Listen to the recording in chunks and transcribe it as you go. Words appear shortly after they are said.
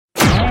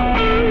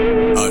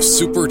a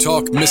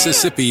SuperTalk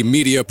Mississippi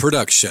media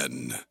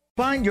production.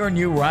 Find your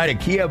new ride at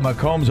Kia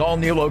Macomb's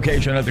all-new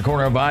location at the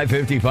corner of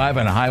I-55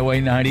 and Highway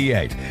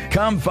 98.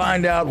 Come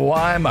find out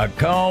why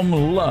Macomb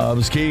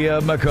loves Kia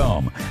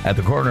Macomb at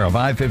the corner of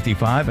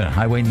I-55 and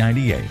Highway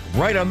 98.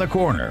 Right on the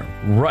corner,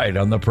 right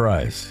on the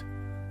price.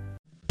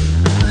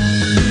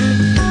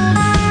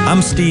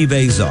 I'm Steve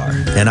Azar,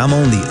 and I'm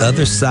on the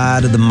other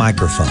side of the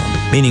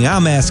microphone, meaning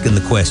I'm asking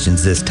the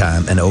questions this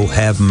time, and oh,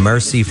 have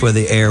mercy for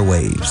the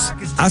airwaves.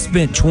 I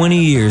spent 20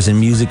 years in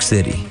Music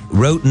City,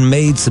 wrote and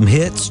made some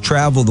hits,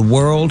 traveled the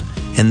world,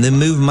 and then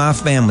moved my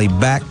family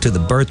back to the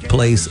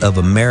birthplace of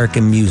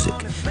American music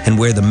and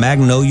where the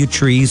magnolia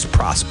trees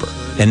prosper.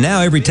 And now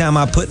every time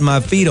I put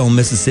my feet on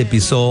Mississippi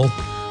soil,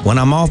 when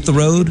I'm off the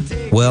road,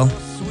 well,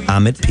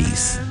 I'm at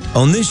peace.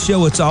 On this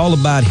show, it's all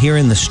about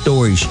hearing the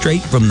stories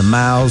straight from the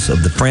mouths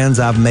of the friends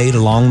I've made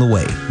along the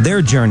way,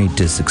 their journey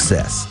to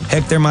success.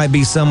 Heck, there might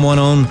be someone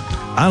on,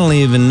 I don't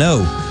even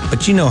know,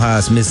 but you know how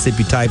us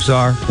Mississippi types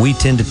are. We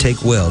tend to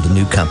take well to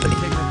new company.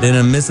 In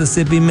a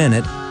Mississippi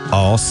Minute,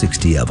 all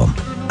 60 of them.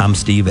 I'm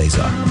Steve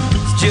Azar.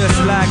 It's just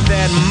like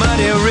that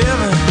muddy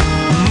river,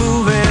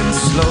 moving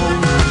slow.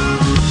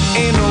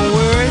 Ain't no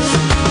worries,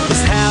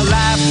 it's how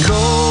life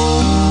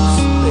goes,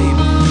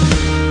 baby.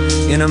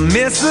 In a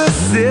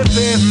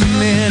Mississippi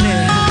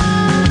Minute.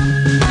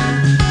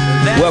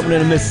 Welcome to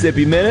the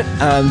Mississippi Minute.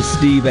 I'm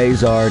Steve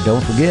Azar.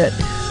 Don't forget,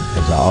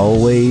 as I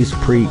always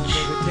preach,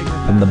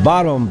 from the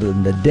bottom,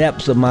 from the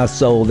depths of my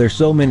soul, there's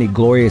so many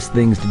glorious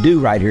things to do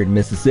right here in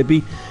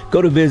Mississippi.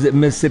 Go to visit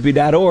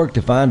Mississippi.org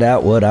to find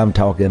out what I'm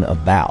talking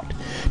about.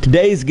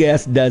 Today's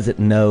guest doesn't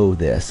know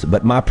this,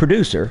 but my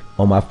producer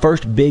on my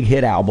first big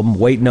hit album,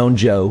 Waiting on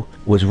Joe,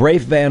 was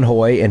Rafe Van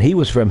Hoy, and he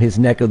was from his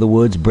neck of the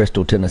woods,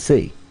 Bristol,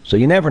 Tennessee. So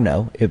you never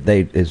know if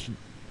his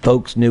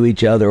folks knew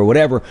each other or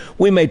whatever.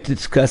 We may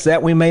discuss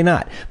that, we may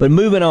not. But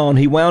moving on,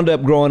 he wound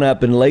up growing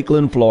up in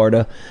Lakeland,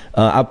 Florida.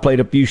 I've played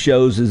a few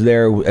shows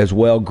there as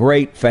well.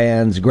 Great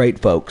fans, great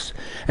folks.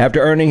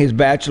 After earning his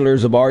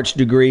Bachelor's of Arts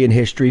degree in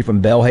history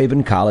from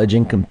Belhaven College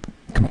and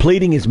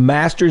completing his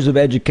Master's of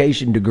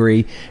Education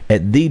degree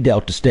at the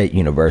Delta State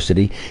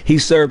University, he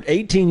served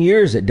 18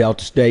 years at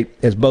Delta State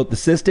as both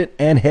assistant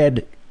and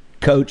head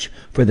coach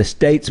for the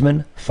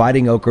Statesman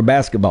Fighting Ochre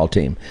basketball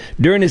team.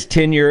 During his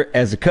tenure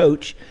as a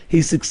coach,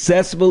 he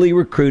successfully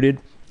recruited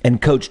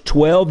and coached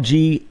 12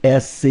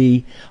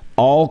 GSC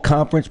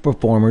all-conference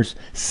performers,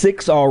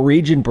 6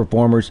 all-region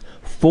performers,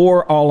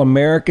 4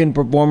 All-American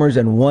performers,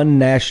 and 1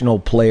 National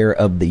Player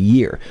of the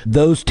Year.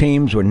 Those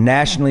teams were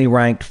nationally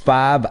ranked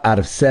 5 out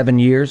of 7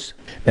 years.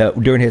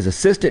 During his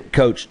assistant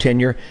coach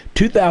tenure,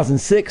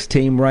 2006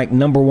 team ranked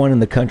number 1 in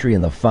the country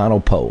in the final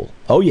poll.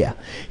 Oh, yeah.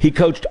 He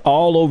coached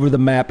all over the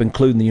map,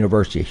 including the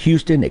University of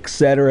Houston, et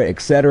cetera,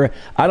 et cetera.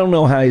 I don't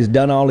know how he's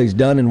done all he's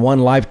done in one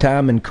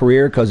lifetime and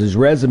career because his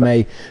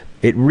resume,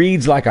 it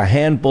reads like a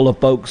handful of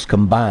folks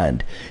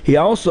combined. He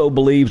also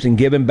believes in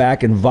giving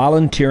back and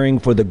volunteering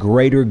for the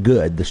greater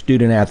good, the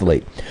student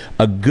athlete.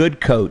 A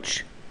good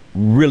coach,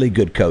 really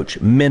good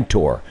coach,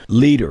 mentor,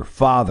 leader,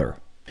 father.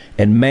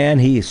 And man,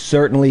 he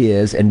certainly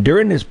is. And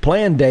during his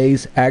playing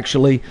days,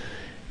 actually,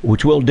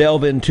 which we'll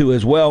delve into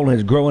as well in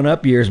his growing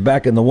up years,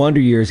 back in the Wonder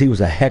years, he was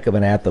a heck of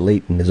an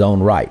athlete in his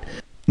own right.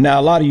 Now,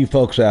 a lot of you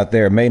folks out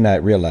there may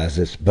not realize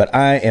this, but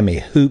I am a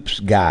hoops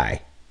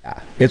guy.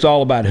 It's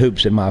all about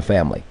hoops in my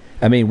family.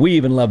 I mean, we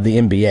even love the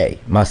NBA,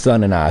 my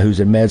son and I, who's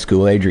in med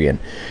school, Adrian.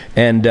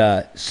 And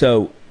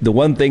so the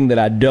one thing that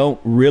I don't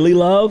really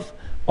love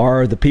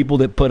are the people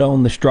that put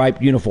on the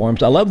striped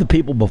uniforms. I love the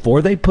people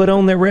before they put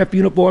on their ref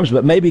uniforms,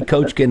 but maybe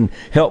Coach can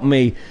help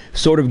me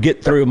sort of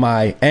get through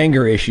my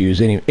anger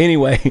issues.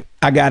 Anyway,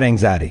 I got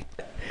anxiety.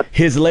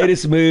 His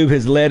latest move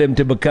has led him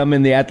to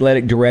becoming the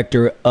athletic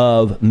director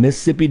of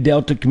Mississippi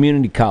Delta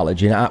Community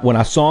College. And when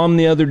I saw him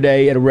the other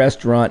day at a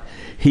restaurant,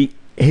 he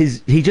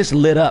just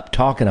lit up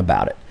talking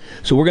about it.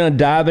 So we're going to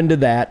dive into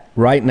that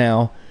right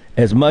now,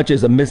 as much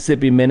as a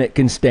Mississippi Minute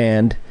can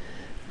stand,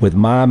 with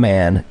my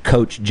man,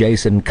 Coach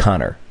Jason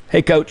Connor.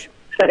 Hey, Coach.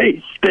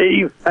 Hey,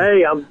 Steve.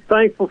 Hey, I'm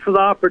thankful for the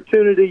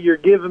opportunity you're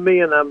giving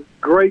me, and I'm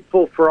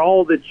grateful for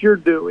all that you're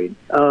doing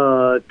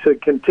to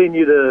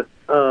continue to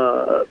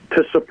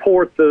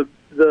support the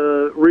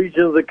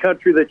region of the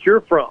country that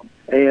you're from.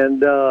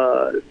 And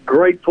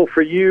grateful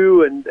for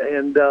you, and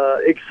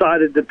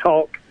excited to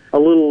talk a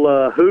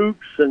little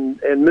hoops and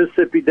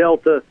Mississippi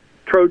Delta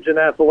Trojan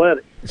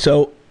athletics.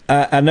 So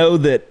I know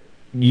that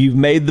you've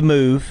made the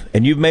move,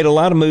 and you've made a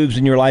lot of moves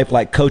in your life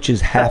like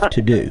coaches have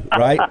to do,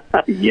 right?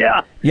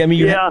 Yeah. I mean,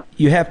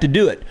 you have to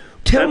do it.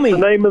 That's the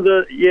name of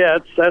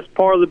that's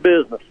part of the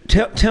business.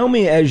 Tell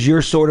me, as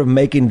you're sort of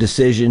making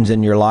decisions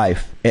in your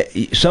life,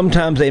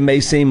 sometimes they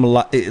may seem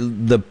like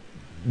the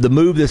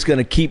move that's going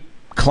to keep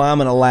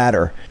climbing a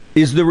ladder.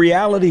 Is the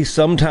reality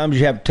sometimes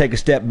you have to take a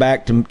step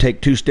back to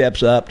take 2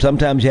 steps up?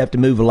 Sometimes you have to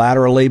move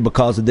laterally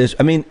because of this.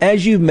 I mean,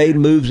 as you've made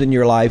moves in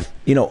your life,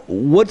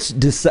 what's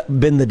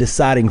been the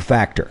deciding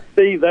factor?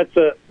 Steve,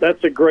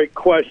 that's a great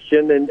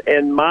question,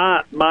 and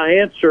my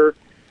answer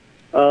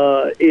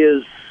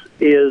is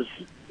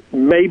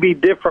maybe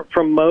different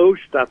from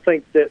most. I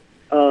think that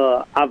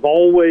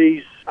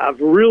I've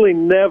really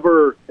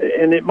never,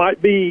 and it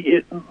might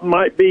be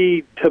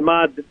to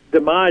my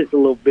demise a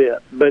little bit,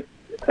 but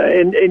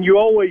and you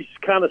always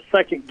kind of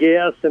second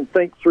guess and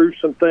think through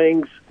some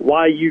things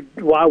why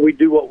we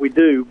do what we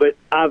do. But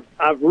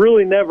I've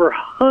really never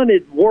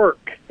hunted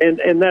work,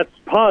 and that's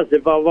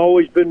positive. I've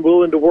always been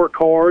willing to work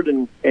hard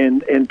and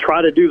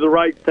try to do the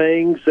right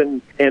things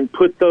and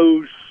put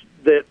those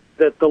that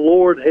the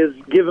Lord has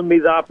given me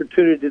the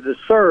opportunity to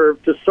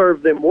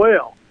serve them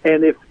well.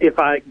 And if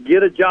I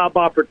get a job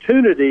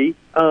opportunity,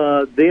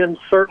 then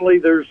certainly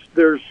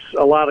there's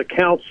a lot of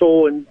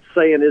counsel and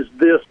saying, is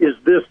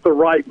this the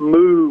right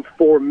move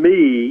for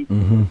me?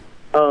 Mm-hmm.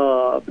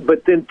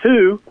 But then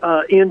too,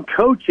 in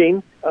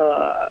coaching,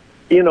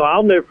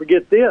 I'll never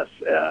forget this.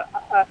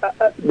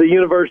 The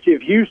University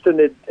of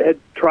Houston had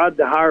tried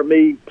to hire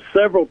me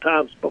several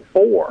times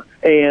before,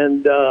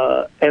 and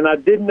I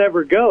didn't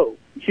ever go.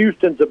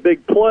 Houston's a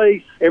big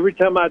place. Every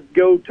time I'd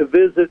go to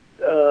visit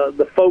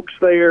the folks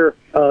there,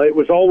 it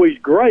was always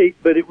great,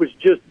 but it was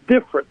just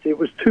different. It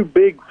was too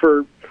big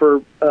for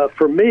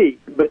me.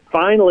 But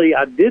finally,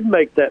 I did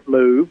make that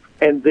move,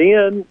 and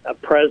then a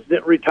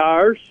president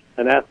retires,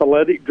 an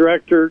athletic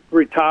director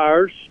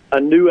retires, a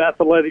new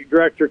athletic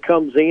director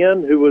comes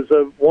in who was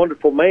a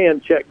wonderful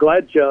man, Chet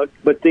Gladchuk,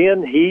 but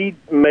then he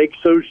makes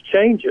those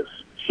changes.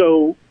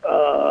 So,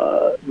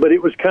 but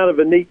it was kind of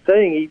a neat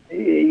thing.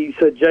 He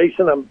said,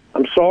 Jason,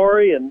 I'm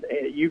sorry, and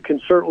you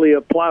can certainly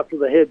apply for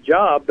the head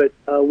job, but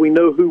we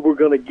know who we're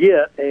going to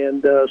get.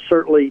 And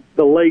certainly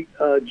the late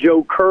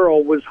Joe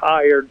Curl was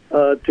hired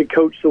to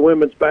coach the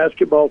women's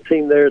basketball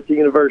team there at the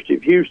University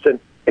of Houston.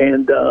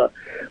 And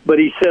but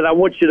he said, I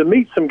want you to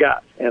meet some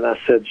guys. And I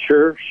said,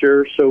 sure.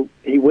 So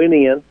he went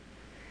in.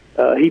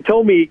 He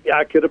told me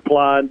I could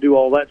apply and do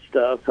all that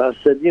stuff. I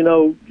said,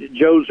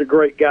 Joe's a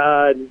great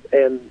guy,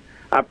 and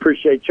I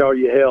appreciate y'all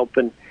your help.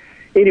 And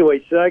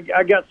anyway, so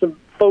I got some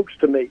folks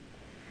to meet.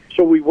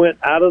 So we went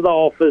out of the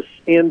office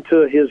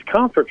into his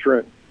conference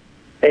room.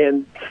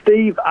 And,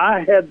 Steve,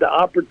 I had the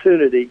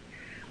opportunity.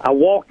 I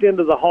walked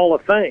into the Hall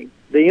of Fame,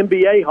 the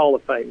NBA Hall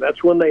of Fame.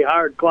 That's when they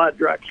hired Clyde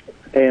Drexler.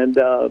 And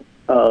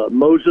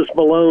Moses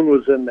Malone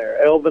was in there.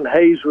 Elvin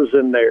Hayes was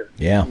in there.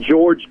 Yeah.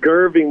 George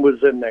Gerving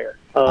was in there.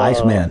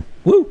 Iceman.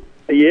 Woo!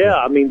 Yeah,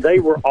 I mean, they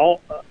were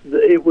all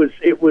it was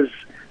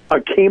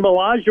Akeem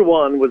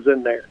Olajuwon was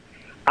in there.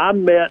 I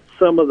met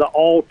some of the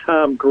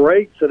all-time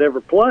greats that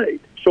ever played.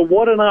 So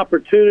what an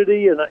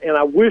opportunity, and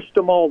I wished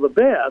them all the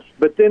best.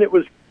 But then it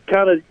was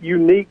kind of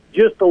unique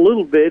just a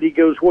little bit. He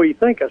goes, what do you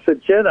think? I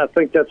said, Chet, I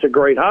think that's a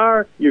great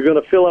hire. You're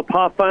going to fill up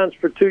Hofheinz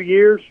for 2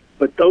 years.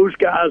 But those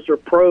guys are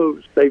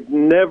pros. They've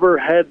never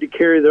had to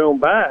carry their own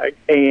bag.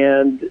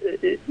 And,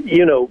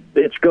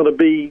 it's going to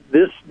be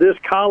this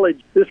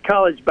college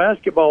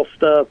basketball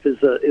stuff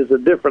is a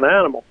different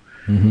animal.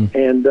 Mm-hmm.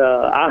 And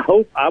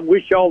I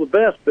wish you all the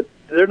best, but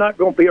they're not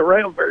going to be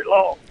around very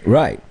long.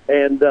 Right.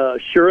 And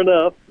sure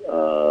enough,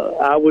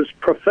 I was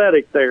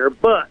prophetic there.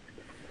 But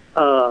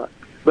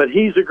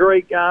he's a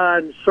great guy,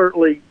 and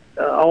certainly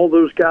all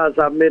those guys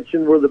I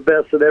mentioned were the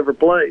best that ever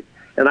played.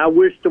 And I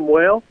wished them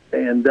well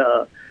and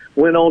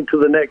went on to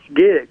the next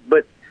gig.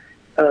 But,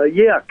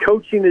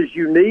 coaching is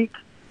unique,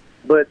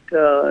 but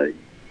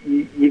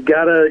you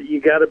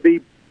gotta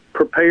be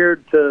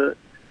prepared to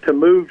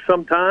move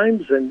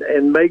sometimes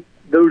and make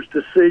those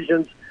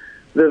decisions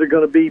that are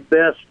going to be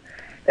best.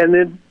 And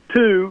then,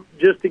 two,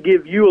 just to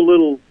give you a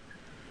little,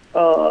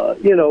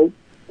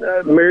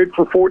 married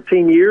for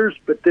 14 years,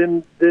 but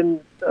then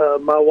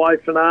my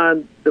wife and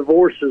I,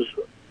 divorce is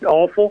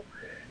awful,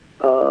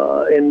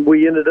 and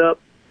we ended up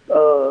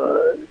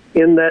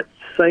in that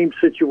same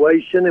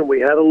situation, and we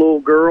had a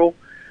little girl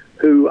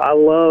who I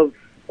love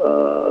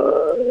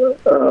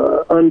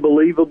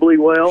unbelievably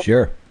well.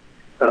 Sure.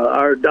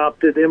 Our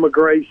adopted Emma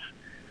Grace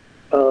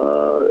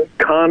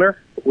Connor.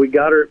 We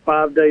got her at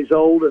 5 days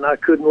old, and I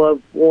couldn't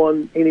love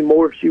one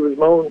anymore if she was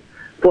my own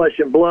flesh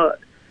and blood.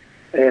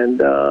 And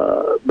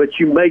but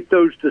you make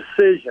those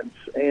decisions,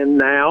 and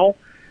now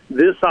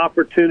this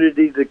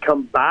opportunity to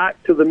come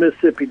back to the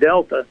Mississippi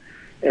Delta,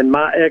 and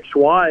my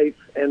ex-wife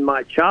and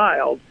my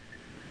child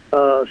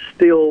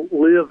still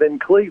live in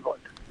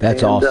Cleveland.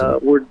 That's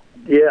awesome.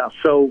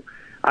 So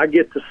I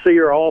get to see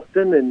her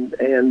often,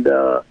 and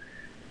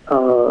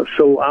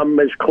so I'm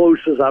as close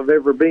as I've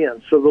ever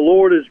been. So the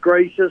Lord is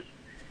gracious,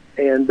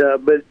 and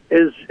but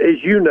as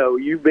you know,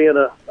 you being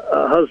a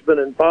husband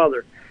and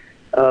father,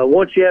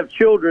 once you have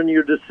children,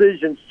 your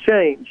decisions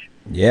change.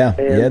 Yeah,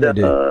 and, they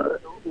do.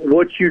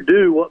 What you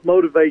do, what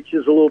motivates you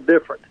is a little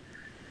different.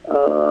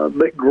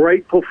 But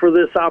grateful for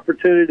this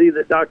opportunity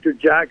that Dr.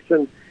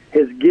 Jackson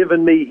has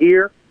given me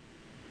here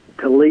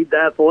to lead the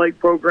athletic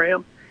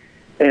program.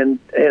 And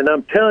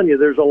I'm telling you,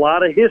 there's a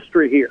lot of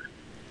history here.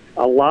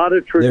 A lot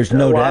of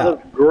tradition,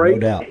 of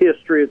great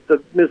history at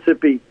the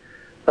Mississippi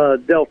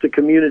Delta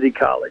Community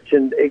College,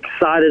 and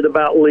excited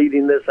about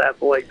leading this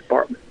athletic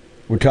department.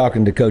 We're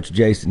talking to Coach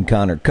Jason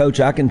Connor.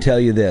 Coach, I can tell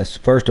you this.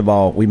 First of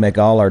all, we make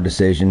all our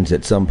decisions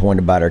at some point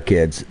about our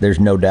kids. There's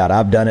no doubt.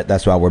 I've done it.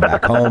 That's why we're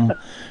back home.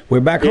 We're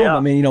back home. I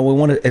mean, we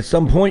want to. At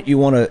some point, you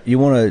want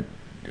to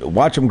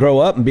watch them grow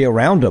up and be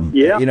around them.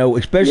 Yeah.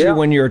 Especially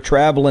when you're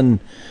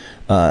traveling.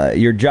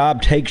 Your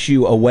job takes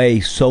you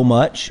away so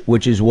much,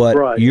 which is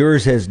what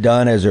yours has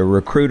done as a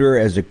recruiter,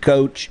 as a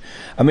coach.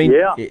 I mean,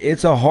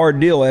 it's a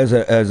hard deal as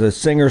a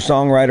singer,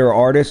 songwriter,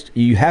 artist.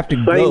 You have to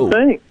go.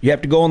 Same thing. You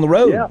have to go on the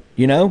road. Yeah.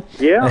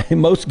 Yeah. A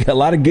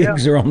lot of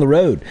gigs are on the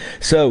road.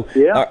 So,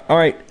 all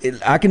right,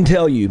 I can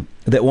tell you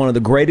that one of the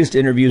greatest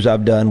interviews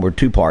I've done were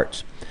 2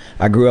 parts.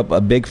 I grew up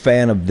a big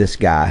fan of this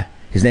guy.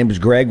 His name is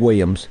Greg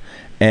Williams.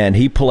 And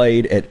he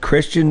played at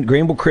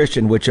Greenville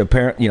Christian, which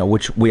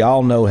which we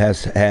all know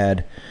has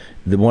had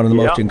one of the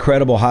most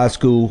incredible high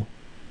school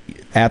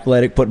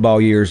athletic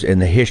football years in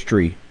the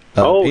history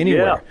of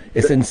anywhere. Yeah.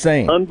 It's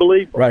insane.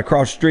 Unbelievable. Right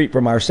across the street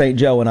from our St.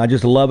 Joe, and I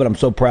just love it. I'm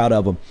so proud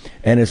of him,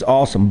 and it's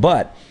awesome.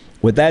 But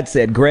with that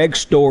said, Greg's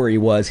story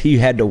was he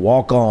had to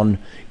walk on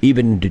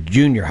even to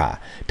junior high,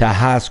 to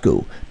high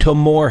school, to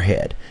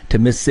Moorhead, to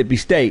Mississippi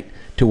State,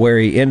 to where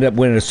he ended up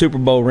winning a Super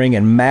Bowl ring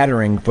and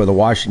mattering for the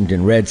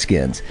Washington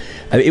Redskins.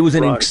 I mean, it was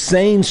an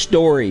insane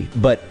story,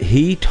 but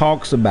he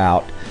talks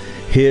about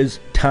his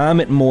time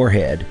at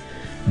Moorhead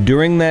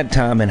during that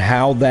time and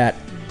how that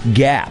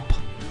gap,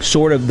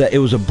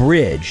 it was a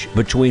bridge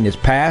between his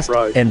past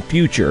and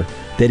future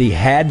that he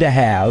had to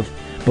have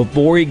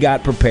before he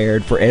got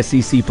prepared for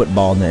SEC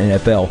football in the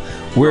NFL.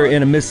 We're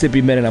in a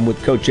Mississippi Minute. I'm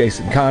with Coach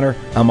Jason Connor.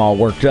 I'm all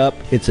worked up.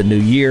 It's a new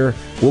year.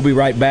 We'll be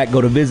right back.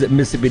 Go to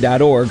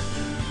visitmississippi.org.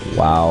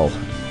 While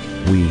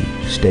we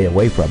stay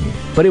away from you.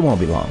 But it won't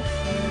be long.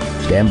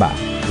 Stand by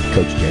with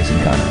Coach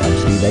Jason Connor. I'm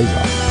Steve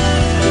Azar.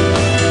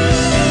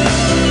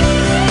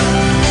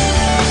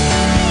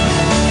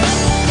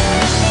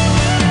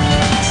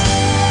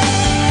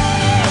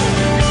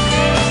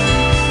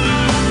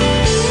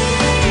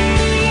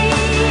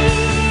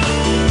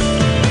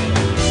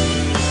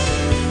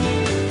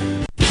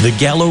 The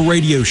Gallo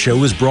Radio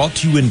Show is brought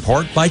to you in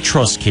part by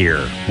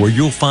TrustCare, where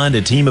you'll find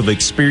a team of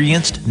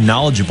experienced,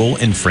 knowledgeable,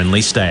 and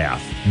friendly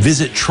staff.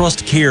 Visit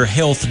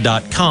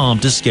TrustCareHealth.com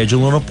to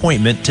schedule an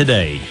appointment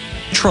today.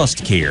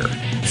 TrustCare.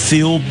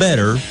 Feel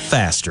better,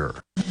 faster.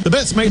 The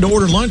best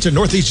made-to-order lunch in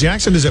Northeast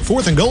Jackson is at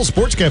 4th and Gold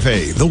Sports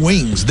Cafe. The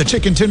wings, the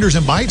chicken tenders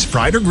and bites,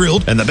 fried or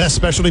grilled, and the best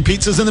specialty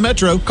pizzas in the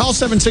metro. Call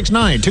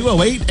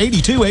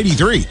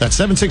 769-208-8283. That's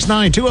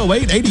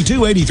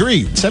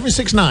 769-208-8283.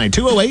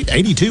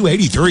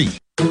 769-208-8283.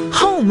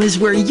 Home is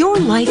where your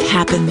life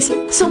happens,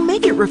 so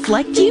make it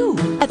reflect you.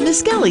 At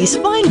Miskelly's,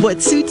 find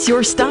what suits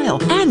your style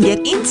and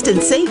get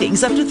instant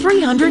savings up to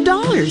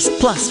 $300.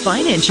 Plus,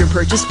 finance your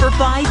purchase for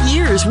 5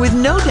 years with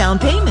no down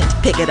payment.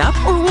 Pick it up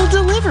or we'll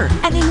deliver.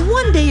 And in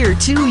 1 day or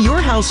 2,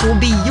 your house will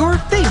be your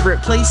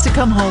favorite place to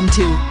come home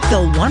to.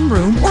 Fill one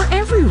room or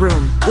every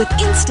room with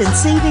instant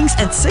savings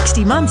and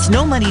 60 months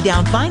no money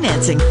down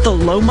financing. The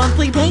low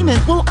monthly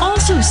payment will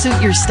also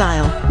suit your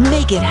style.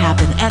 Make it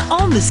happen at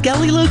all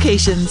Miskelly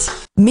locations.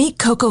 Meet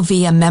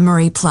CocoVia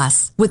Memory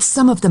Plus with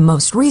some of the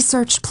most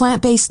researched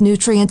plant-based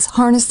nutrients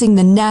harnessing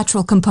the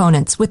natural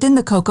components within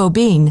the cocoa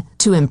bean.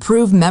 To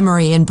improve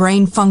memory and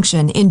brain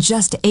function in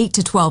just 8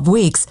 to 12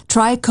 weeks,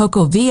 try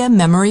CocoVia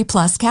Memory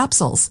Plus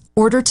capsules.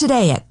 Order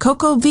today at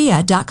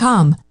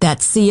cocovia.com.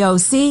 That's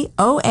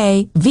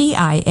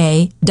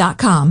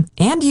CocoVia.com.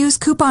 And use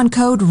coupon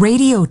code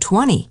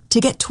RADIO20 to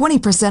get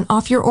 20%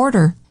 off your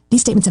order. These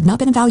statements have not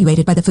been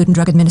evaluated by the Food and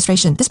Drug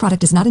Administration. This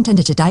product is not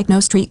intended to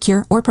diagnose, treat,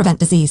 cure, or prevent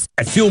disease.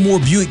 At Fillmore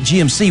Buick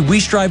GMC, we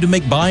strive to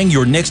make buying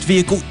your next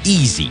vehicle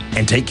easy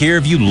and take care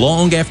of you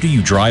long after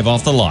you drive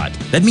off the lot.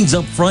 That means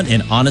upfront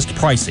and honest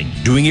pricing,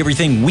 doing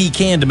everything we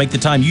can to make the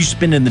time you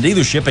spend in the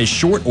dealership as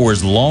short or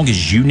as long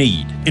as you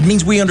need. It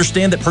means we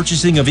understand that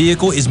purchasing a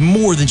vehicle is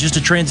more than just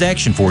a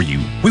transaction for you.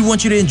 We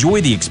want you to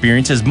enjoy the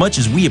experience as much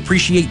as we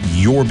appreciate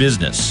your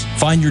business.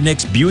 Find your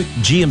next Buick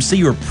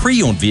GMC or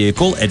pre-owned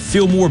vehicle at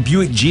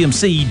FillmoreBuickGMC.com.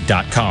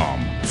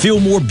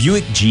 Fillmore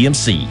Buick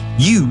GMC.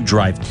 You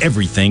drive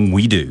everything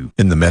we do.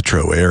 In the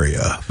metro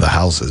area, the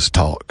houses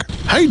talk.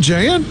 Hey,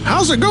 Jan,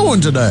 how's it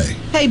going today?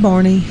 Hey,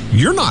 Barney.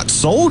 You're not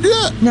sold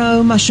yet?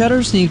 No, my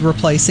shutters need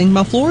replacing,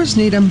 my floors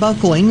need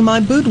unbuckling, my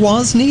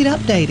boudoirs need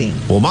updating.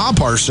 Well, my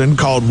person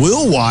called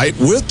Will White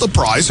with the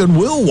price, and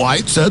Will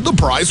White said the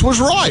price was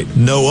right.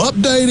 No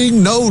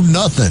updating, no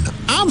nothing.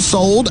 I'm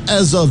sold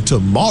as of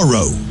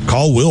tomorrow.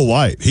 Call Will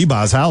White. He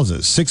buys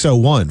houses.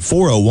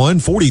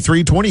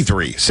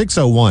 601-401-4323.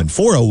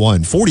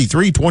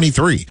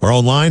 601-401-4323. Or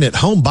online at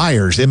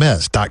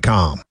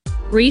homebuyersms.com.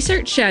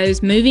 Research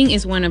shows moving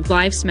is one of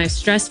life's most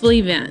stressful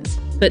events,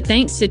 but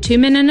thanks to Two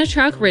Men and a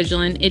Truck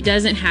Ridgeland, it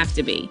doesn't have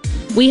to be.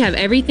 We have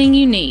everything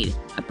you need.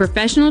 A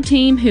professional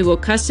team who will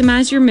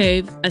customize your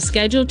move, a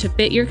schedule to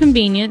fit your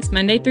convenience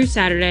Monday through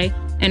Saturday,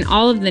 and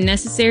all of the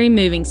necessary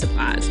moving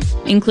supplies,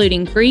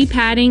 including free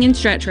padding and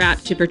stretch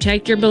wrap to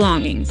protect your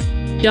belongings.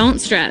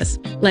 Don't stress.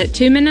 Let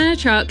Two Men and a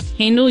Truck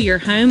handle your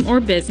home or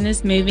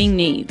business moving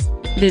needs.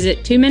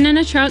 Visit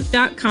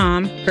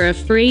twomenandatruck.com for a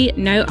free,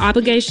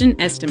 no-obligation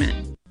estimate.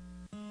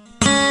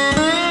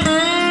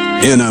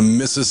 In a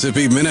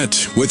Mississippi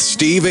Minute with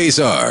Steve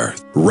Azar,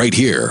 right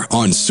here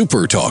on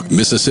Super Talk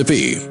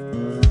Mississippi.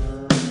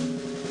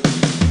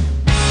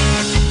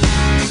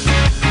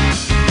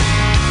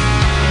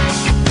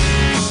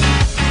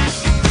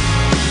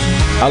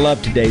 I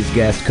love today's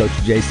guest, Coach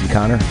Jason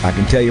Conner. I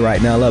can tell you right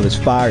now, I love his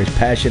fire, his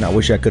passion. I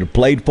wish I could have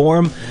played for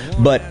him.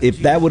 But if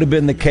that would have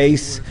been the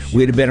case,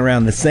 we'd have been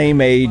around the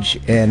same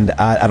age, and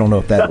I don't know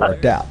if that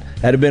worked out.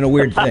 That'd have been a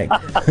weird thing.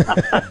 But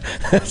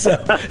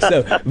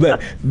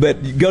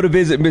go to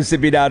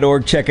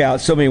visitmississippi.org. Check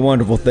out so many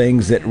wonderful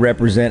things that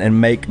represent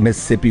and make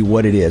Mississippi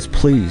what it is.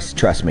 Please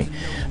trust me.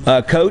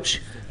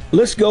 Coach,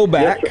 let's go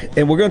back,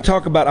 and we're going to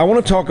talk about, I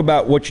want to talk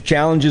about what your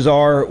challenges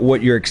are,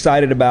 what you're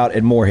excited about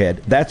at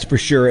Moorhead. That's for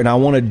sure, and I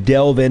want to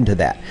delve into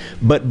that.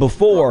 But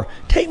before,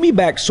 take me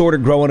back sort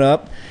of growing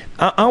up.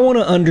 I want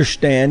to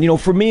understand,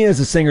 for me as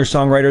a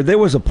singer-songwriter, there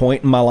was a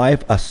point in my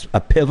life, a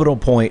pivotal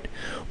point,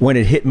 when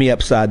it hit me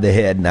upside the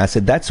head. And I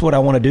said, that's what I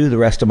want to do the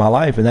rest of my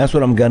life, and that's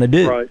what I'm going to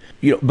do. Right.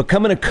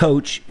 Becoming a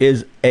coach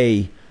is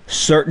a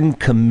certain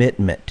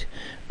commitment.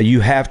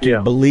 You have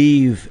to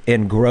believe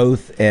in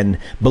growth and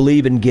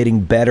believe in getting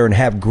better and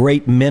have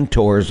great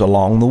mentors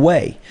along the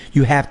way.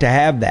 You have to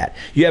have that.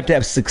 You have to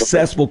have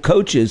successful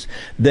coaches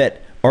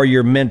that are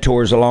your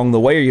mentors along the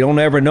way, or you don't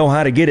ever know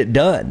how to get it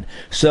done.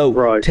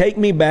 So take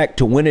me back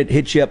to when it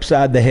hit you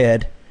upside the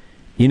head.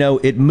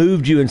 It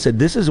moved you and said,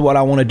 this is what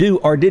I want to do.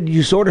 Or did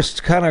you sort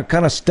of kind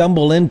of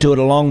stumble into it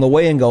along the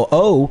way and go,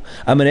 oh,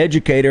 I'm an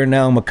educator and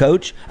now I'm a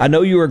coach? I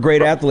know you were a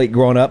great athlete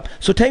growing up.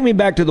 So take me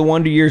back to the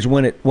wonder years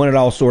when it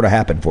all sort of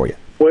happened for you.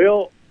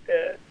 Well,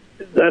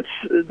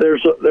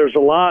 there's a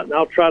lot, and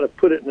I'll try to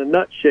put it in a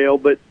nutshell,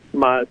 but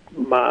my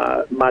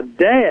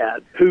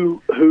dad,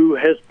 who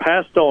has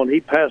passed on,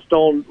 he passed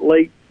on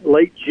late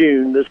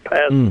June, this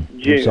past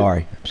June. I'm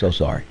sorry. I'm so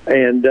sorry.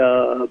 And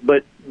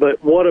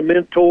but what a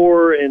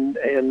mentor and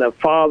a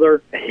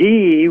father.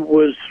 He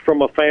was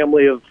from a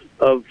family of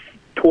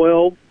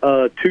 12,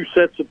 2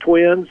 sets of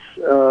twins,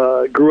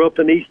 grew up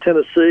in East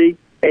Tennessee,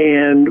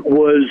 and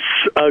was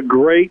a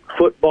great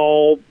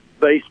football,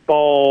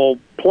 baseball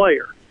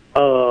player.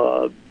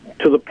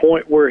 To the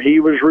point where he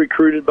was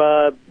recruited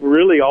by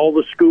really all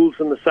the schools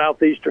in the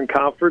Southeastern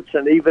Conference,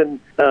 and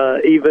even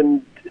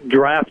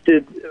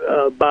drafted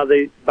by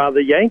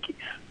the Yankees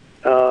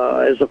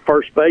as a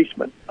first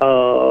baseman.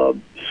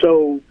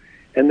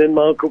 And then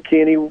my Uncle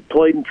Kenny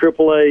played in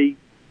AAA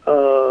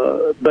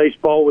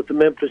baseball with the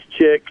Memphis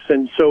Chicks,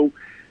 and so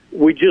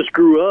we just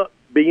grew up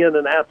being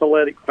an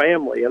athletic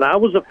family. And I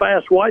was a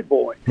fast white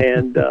boy,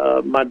 and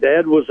my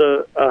dad was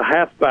a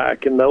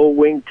halfback in the old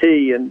wing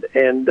T, and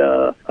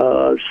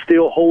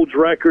still holds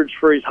records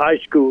for his high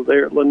school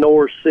there at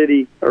Lenore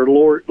City, or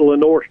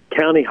Lenore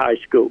County High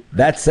School.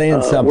 That's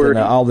saying something.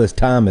 All this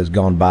time has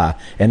gone by,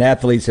 and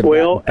athletes have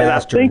gotten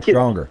faster and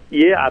stronger.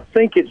 I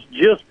think it's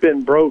just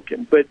been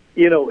broken. But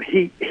he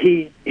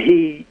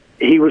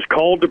was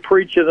called to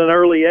preach at an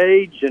early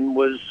age, and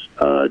was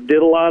did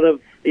a lot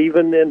of,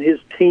 even in his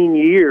teen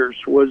years,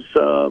 was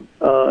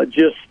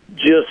just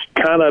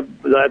kind of,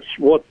 that's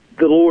what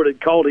the Lord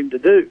had called him to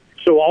do.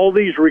 So all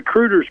these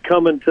recruiters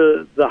coming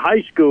to the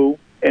high school,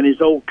 and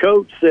his old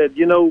coach said,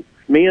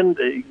 men,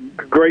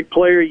 great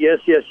player, yes,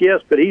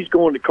 but he's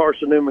going to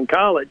Carson Newman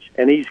College,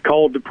 and he's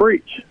called to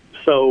preach.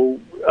 So,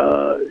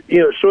 so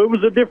it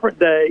was a different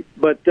day,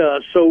 but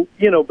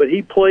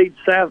he played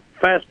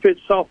fast pitch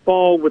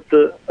softball with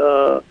the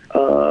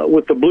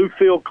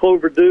Bluefield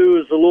Clover Dew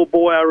as a little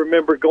boy. I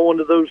remember going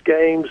to those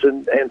games,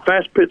 and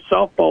fast pitch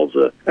softball's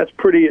that's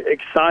pretty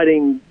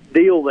exciting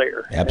deal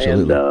there.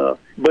 Absolutely. And,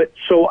 but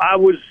so I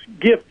was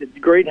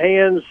gifted, great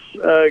hands,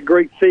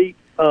 great feet,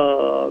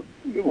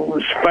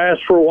 was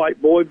fast for a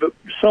white boy, but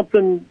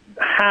something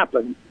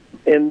happened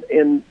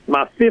in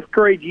my 5th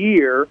grade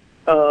year.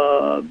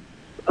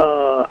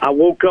 I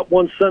woke up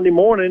one Sunday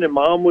morning, and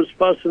Mom was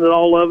fussing at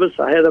all of us.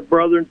 I had a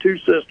brother and 2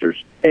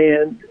 sisters,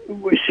 and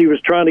she was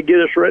trying to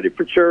get us ready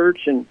for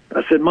church. And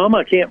I said, Mom,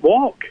 I can't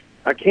walk.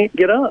 I can't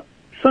get up.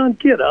 Son,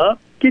 get up.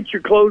 Get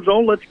your clothes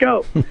on. Let's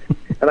go.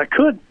 And I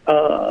couldn't.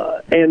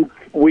 And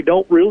we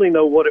don't really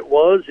know what it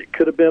was. It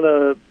could have been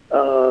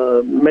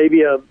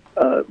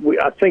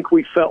I think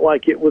we felt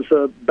like it was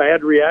a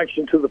bad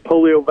reaction to the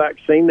polio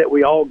vaccine that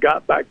we all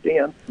got back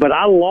then. But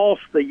I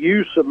lost the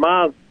use of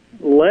my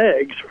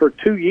legs for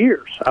 2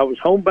 years. I was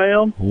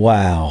homebound.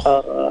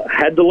 Wow.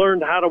 Had to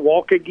learn how to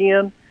walk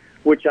again,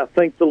 which I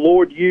think the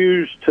Lord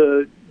used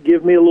to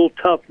give me a little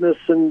toughness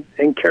and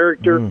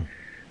character.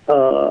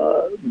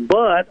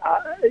 But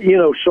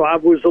so I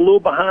was a little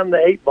behind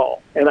the 8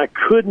 ball, and I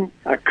couldn't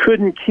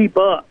keep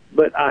up.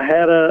 But I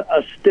had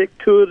a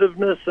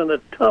stick-to-itiveness and a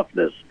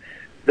toughness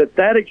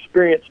that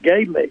experience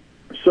gave me.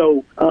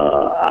 So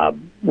I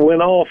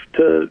went off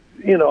to,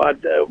 I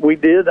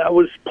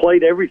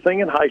played everything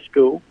in high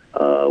school,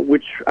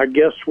 which I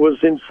guess was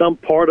in some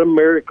part a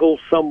miracle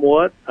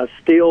somewhat.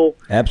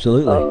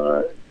 Absolutely.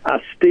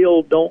 I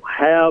still don't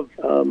have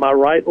my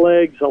right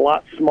leg's a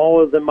lot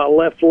smaller than my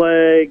left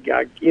leg.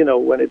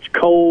 When it's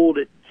cold,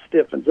 it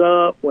stiffens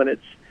up. When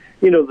it's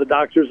the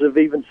doctors have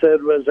even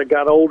said as I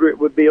got older it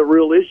would be a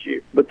real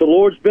issue. But the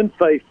Lord's been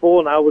faithful,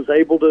 and I was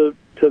able to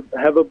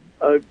have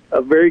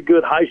a very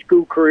good high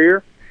school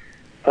career,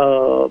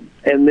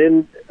 and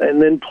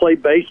then play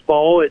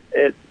baseball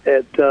at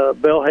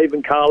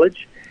Belhaven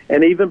College,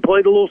 and even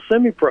played a little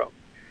semi-pro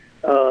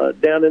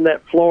down in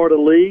that Florida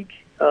league.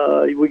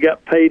 We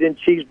got paid in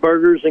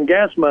cheeseburgers and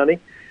gas money,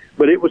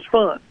 but it was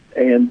fun.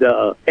 And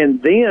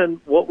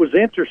then what was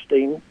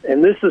interesting,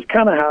 and this is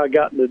kind of how I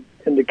got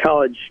into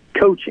college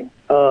coaching.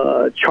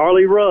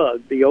 Charlie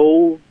Rugg, the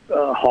old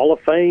Hall of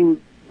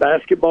Fame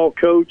basketball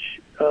coach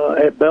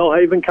at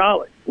Belhaven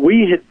College.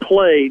 We had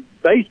played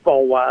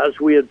baseball-wise.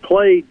 We'd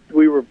played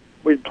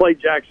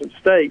Jackson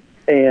State,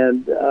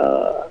 and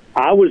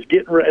I was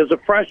getting as a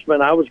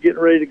freshman. I was getting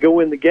ready to go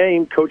in the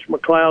game. Coach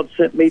McLeod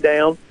sent me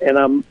down, and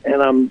I'm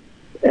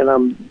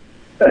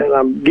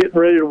getting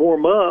ready to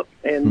warm up,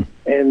 and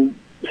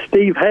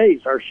Steve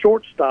Hayes, our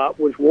shortstop,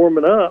 was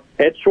warming up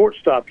at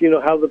shortstop. You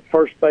know how the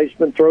first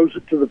baseman throws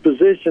it to the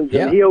positions,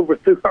 and he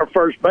overthrew our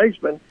first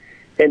baseman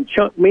and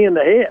chunked me in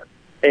the head,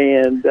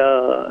 and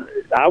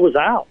I was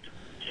out.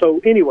 So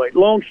anyway,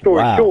 long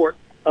story short,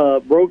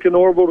 broken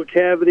orbital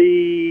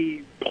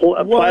cavity,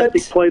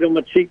 plastic plate on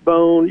my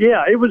cheekbone.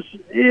 Yeah, it was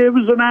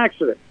an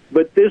accident.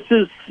 But this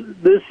is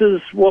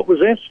what was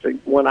interesting.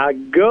 When I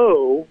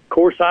go, of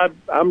course,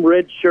 I'm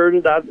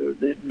red-shirted.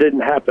 It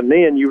didn't happen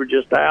then. You were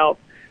just out.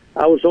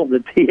 I was on the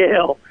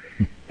DL.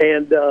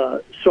 And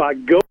so I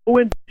go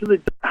into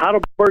the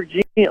Heidelberg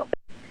gym,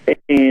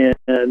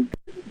 and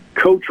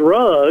Coach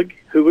Rugg,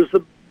 who was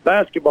the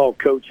basketball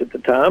coach at the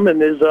time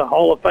and is a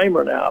Hall of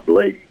Famer now, I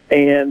believe,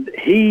 and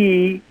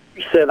he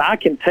said, I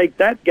can take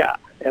that guy.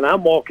 And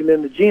I'm walking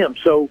in the gym.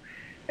 So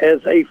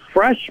as a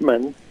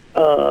freshman,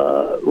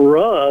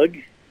 Rugg,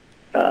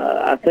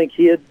 I think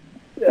he had,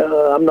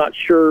 I'm not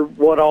sure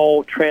what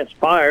all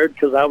transpired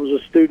because I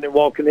was a student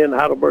walking in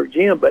Heidelberg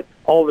gym, but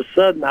all of a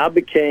sudden I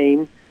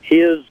became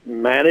his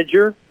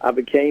manager. I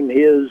became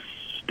his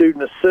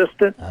student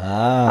assistant.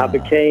 I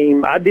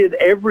did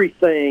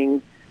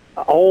everything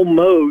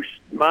almost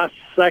my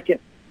second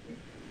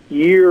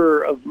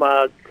year of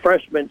my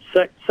second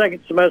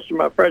semester of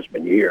my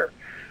freshman year,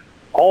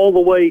 all the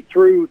way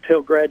through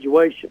till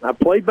graduation. I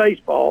played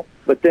baseball,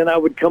 but then I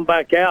would come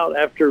back out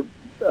after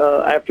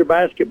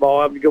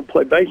basketball. I would go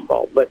play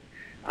baseball, but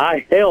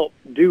I helped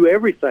do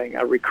everything.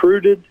 I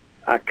recruited,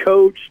 I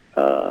coached,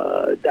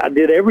 I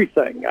did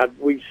everything.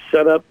 We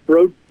set up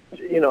road,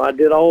 I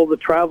did all the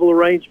travel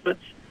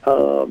arrangements.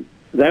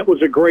 That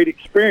was a great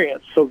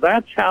experience. So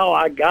that's how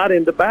I got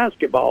into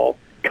basketball,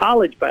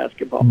 college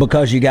basketball.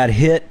 Because you got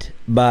hit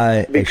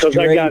by a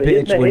stray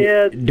pitch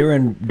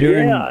during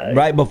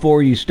right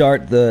before you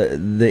start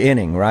the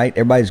inning, right?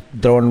 Everybody's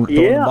throwing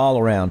the ball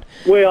around.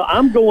 Well,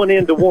 I'm going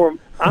in to warm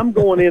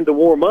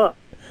up.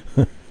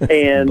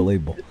 And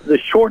the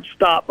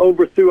shortstop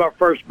overthrew our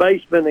first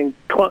baseman and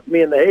clunked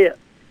me in the head.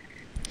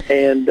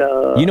 And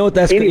you know what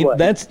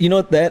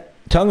that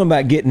talking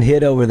about getting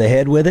hit over the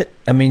head with it.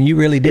 I mean, you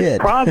really did.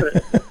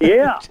 Providence.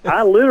 Yeah,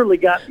 I literally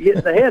got hit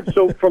in the head.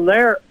 So from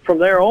there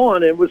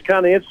on, it was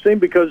kind of interesting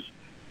because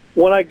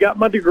when I got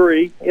my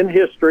degree in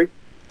history,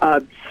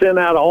 I sent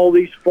out all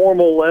these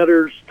formal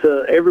letters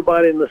to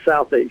everybody in the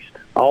Southeast,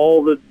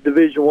 all the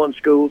Division I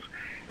schools,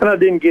 and I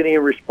didn't get any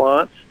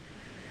response.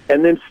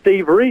 And then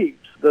Steve Reeves,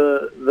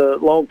 the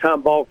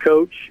longtime ball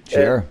coach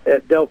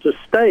at Delta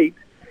State,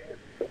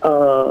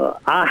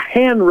 I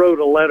hand wrote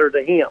a letter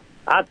to him.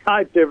 I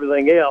typed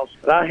everything else,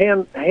 but I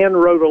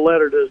hand wrote a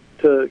letter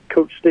to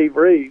Coach Steve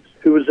Reeves,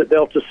 who was at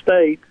Delta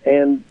State,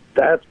 and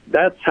that's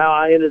how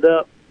I ended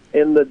up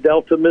in the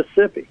Delta,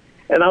 Mississippi.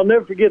 And I'll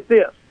never forget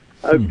this.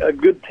 A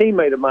good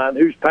teammate of mine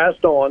who's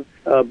passed on,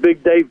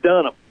 Big Dave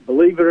Dunham.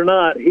 Believe it or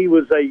not, he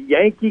was a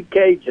Yankee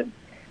Cajun.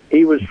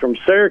 He was from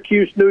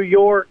Syracuse, New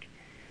York,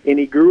 and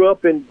he grew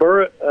up in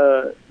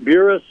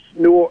Buras,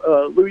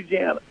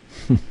 Louisiana.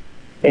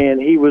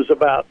 And he was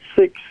about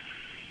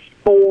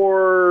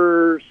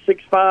 6'4",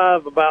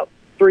 6'5", about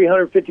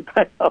 350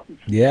 pounds.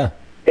 Yeah.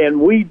 And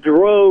we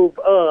drove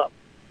up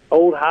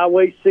old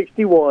Highway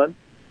 61,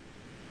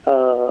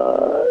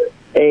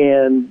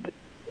 and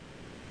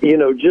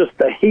just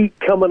the heat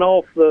coming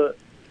off the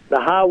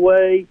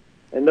highway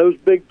and those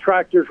big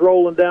tractors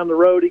rolling down the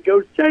road. He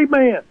goes,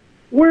 "J-Man,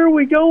 where are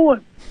we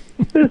going?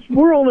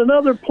 We're on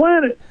another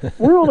planet.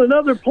 We're on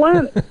another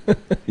planet."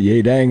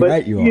 Yeah, dang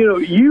right you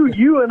are.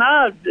 You and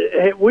I,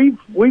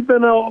 we've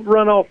been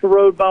run off the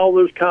road by all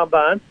those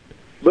combines,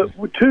 but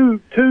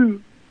two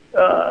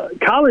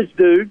college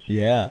dudes,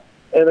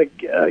 and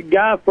a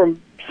guy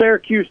from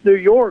Syracuse, New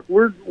York.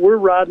 We're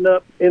riding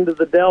up into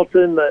the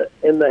Delta in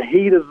the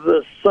heat of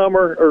the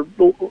summer, or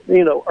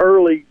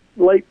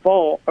late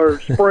fall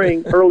or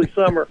spring, early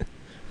summer,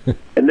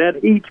 and that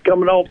heat's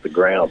coming off the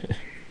ground.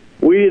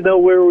 We didn't know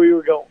where we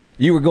were going.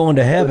 You were going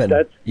to heaven.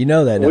 You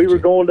know that, we were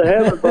going to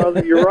heaven,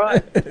 brother. You're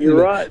right.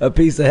 You're right. A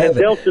piece of heaven.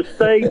 At Delta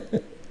State,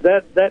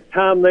 that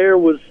time there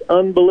was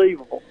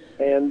unbelievable.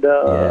 And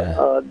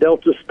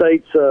Delta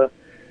State's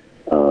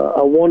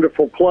a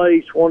wonderful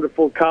place,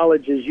 wonderful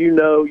college, as you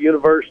know,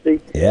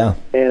 university. Yeah.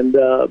 And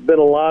been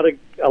a lot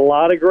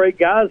of great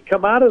guys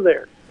come out of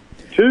there.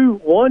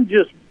 One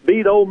just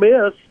beat Ole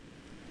Miss.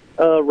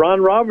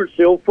 Ron Roberts,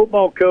 the old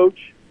football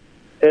coach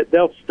at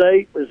Delta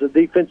State, was the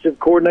defensive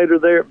coordinator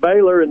there at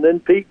Baylor, and then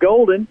Pete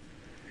Golden,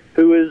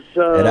 who is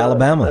at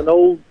Alabama, an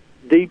old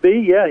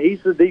DB. Yeah,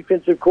 he's the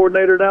defensive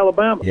coordinator at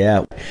Alabama.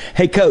 Yeah.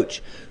 Hey,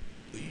 Coach,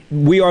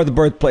 we are the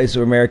birthplace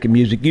of American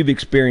music. You've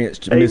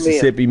experienced Amen.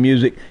 Mississippi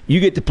music. You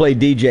get to play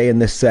DJ in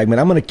this segment.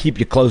 I'm going to keep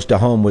you close to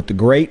home with the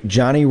great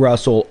Johnny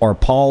Russell or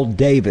Paul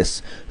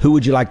Davis. Who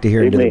would you like to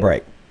hear into the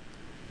break?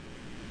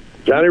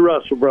 Johnny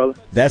Russell, brother.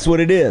 That's what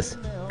it is.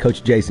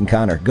 Coach Jason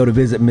Connor. Go to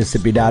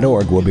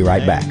visitmississippi.org. We'll be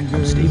right back.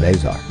 I'm Steve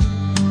Azar.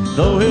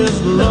 Though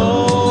his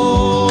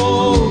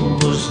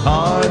load was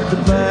hard to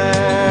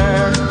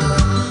bear,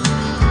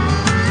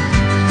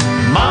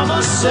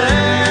 Mama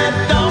said,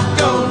 don't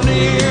go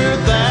near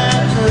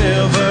that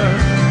river.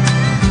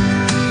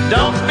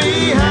 Don't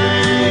be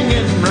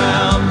hanging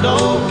round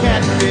old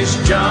Catfish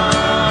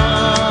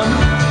John.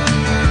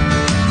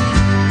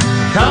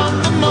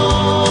 Come the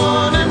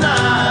morning,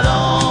 I'd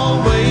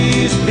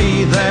always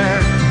be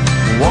there,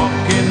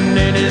 walking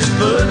in his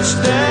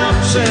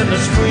footsteps in the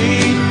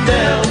sweet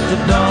Delta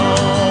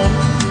dawn.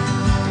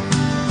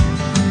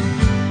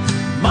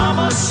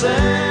 Mama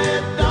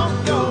said,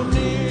 don't go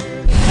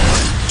near.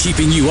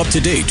 Keeping you up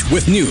to date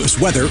with news,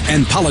 weather,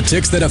 and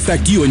politics that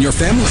affect you and your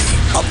family.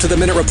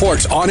 Up-to-the-minute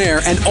reports on air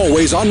and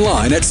always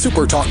online at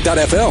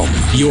supertalk.fm.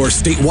 Your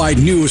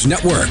statewide news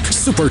network,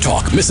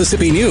 Supertalk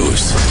Mississippi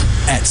News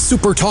at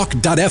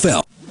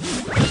supertalk.fm.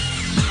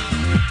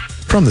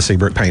 From the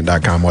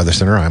SeabrookPaint.com Weather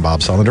Center, I'm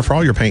Bob Sullender. For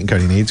all your paint and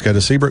coating needs, go to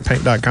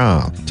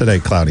SeabrookPaint.com. Today,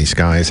 cloudy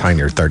skies, high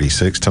near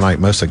 36. Tonight,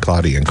 mostly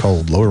cloudy and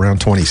cold, low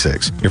around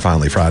 26. Your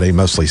finally Friday,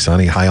 mostly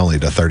sunny, high only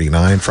to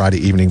 39. Friday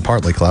evening,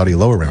 partly cloudy,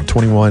 low around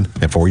 21.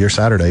 And for your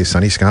Saturday,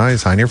 sunny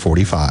skies, high near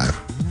 45.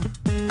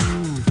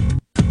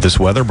 This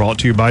weather brought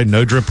to you by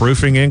No Drip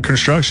Roofing and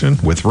Construction.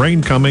 With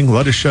rain coming,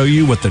 let us show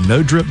you what the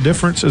No Drip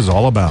difference is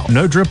all about.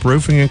 No Drip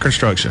Roofing and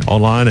Construction.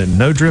 Online at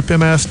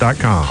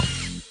NoDripMS.com.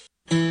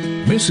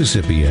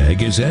 Mississippi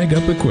Ag is Ag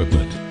Up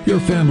Equipment, your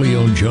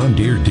family-owned John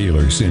Deere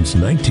dealer since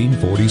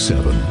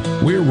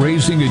 1947. We're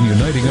raising and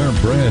uniting our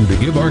brand to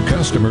give our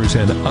customers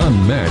an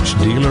unmatched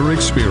dealer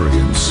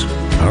experience.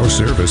 Our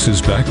service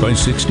is backed by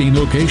 16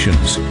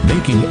 locations,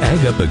 making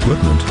Ag Up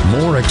Equipment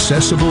more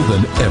accessible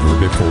than ever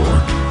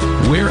before.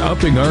 We're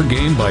upping our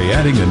game by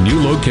adding a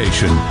new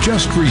location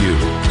just for you.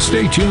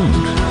 Stay tuned.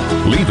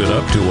 Leave it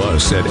up to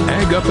us at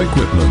Ag Up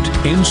Equipment,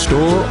 in-store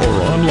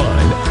or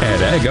online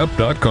at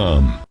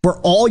agup.com. For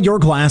all your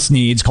glass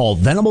needs, call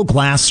Venable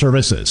Glass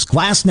Services.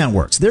 Glass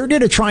Networks, they're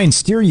going to try and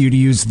steer you to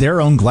use their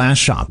own glass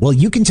shop. Well,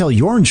 you can tell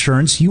your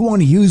insurance you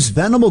want to use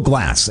Venable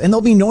Glass, and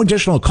there'll be no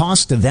additional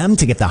cost to them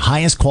to get the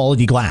highest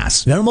quality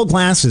glass. Venable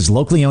Glass is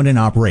locally owned and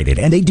operated,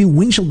 and they do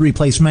windshield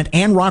replacement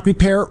and rock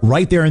repair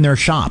right there in their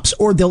shops,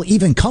 or they'll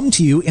even come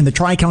to you in the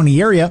Tri-County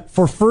area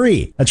for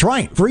free. That's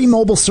right, free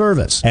mobile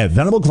service. At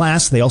Venable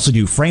Glass, they also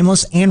do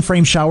frameless and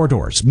frame shower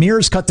doors,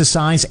 mirrors cut to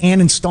size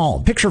and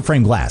installed, picture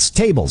frame glass,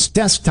 tables,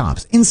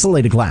 desktops,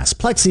 insulated glass,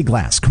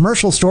 plexiglass,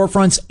 commercial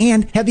storefronts,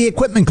 and heavy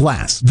equipment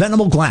glass.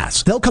 Venable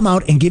Glass. They'll come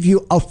out and give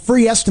you a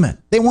free estimate.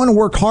 They want to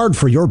work hard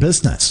for your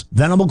business.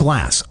 Venable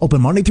Glass.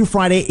 Open Monday through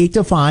Friday, 8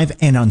 to 5,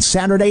 and on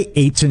Saturday,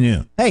 8 to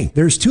noon. Hey,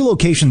 there's two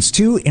locations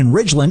too, in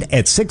Ridgeland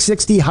at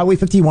 660 Highway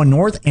 51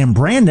 North and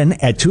Brandon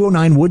at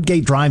 209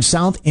 Woodgate Drive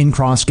South in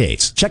Cross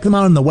Gates. Check them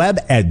out on the web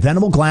at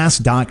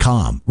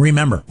venableglass.com.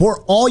 Remember,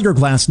 for all your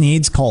glass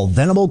needs, call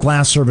Venable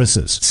Glass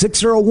Services.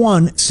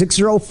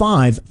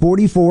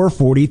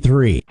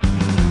 601-605-4443.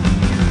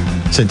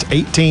 Since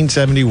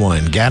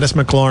 1871, Gaddis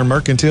McLaurin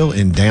Mercantile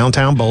in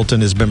downtown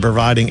Bolton has been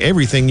providing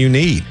everything you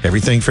need.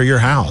 Everything for your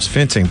house,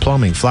 fencing,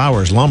 plumbing,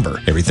 flowers,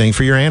 lumber. Everything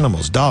for your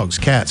animals, dogs,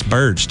 cats,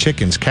 birds,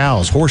 chickens,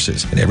 cows,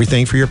 horses, and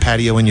everything for your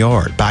patio and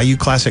yard. Bayou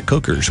Classic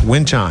cookers,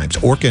 wind chimes,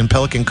 Orca and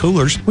Pelican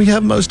coolers. We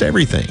have most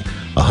everything.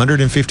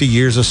 150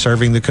 years of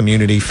serving the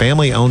community,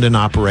 family owned and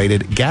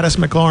operated. Gaddis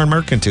McLaurin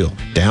Mercantile,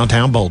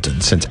 downtown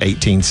Bolton since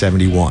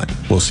 1871.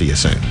 We'll see you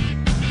soon.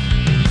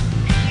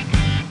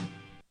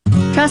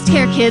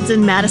 TrustCare Kids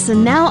in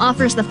Madison now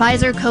offers the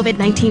Pfizer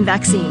COVID-19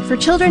 vaccine for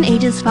children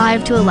ages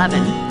 5 to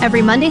 11.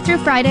 Every Monday through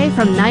Friday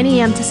from 9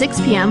 a.m. to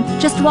 6 p.m.,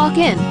 just walk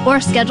in or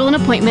schedule an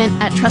appointment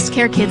at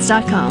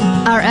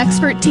trustcarekids.com. Our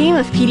expert team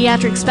of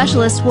pediatric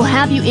specialists will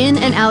have you in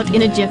and out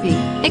in a jiffy.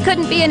 It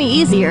couldn't be any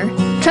easier.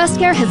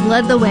 TrustCare has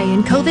led the way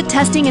in COVID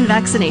testing and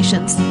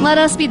vaccinations. Let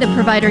us be the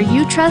provider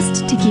you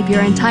trust to keep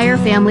your entire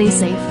family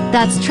safe.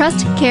 That's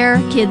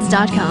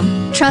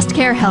trustcarekids.com.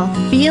 TrustCare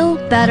Health. Feel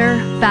better,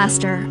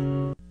 faster.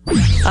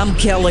 I'm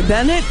Kelly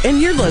Bennett,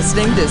 and you're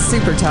listening to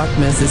Super Talk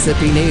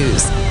Mississippi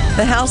News.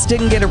 The House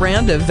didn't get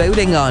around to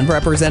voting on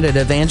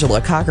Representative Angela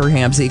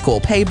Cockerham's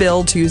equal pay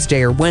bill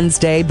Tuesday or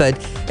Wednesday, but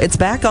it's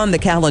back on the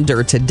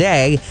calendar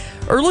today.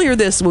 Earlier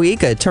this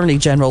week, Attorney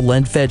General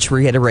Lynn Fitch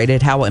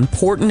reiterated how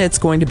important it's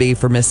going to be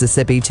for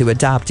Mississippi to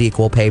adopt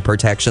equal pay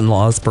protection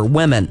laws for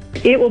women.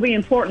 It will be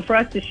important for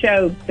us to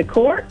show the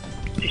court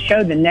to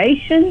show the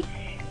nation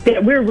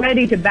that we're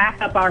ready to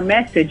back up our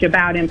message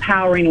about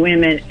empowering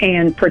women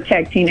and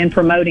protecting and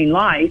promoting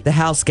life. The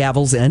House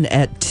gavels in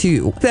at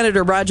 2.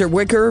 Senator Roger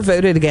Wicker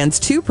voted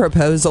against 2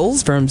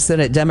 proposals from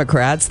Senate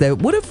Democrats that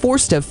would have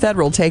forced a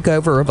federal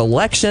takeover of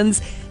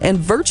elections and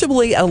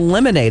virtually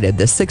eliminated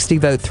the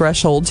 60-vote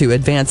threshold to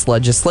advance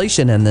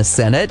legislation in the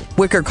Senate.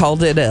 Wicker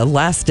called it a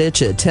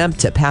last-ditch attempt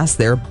to pass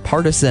their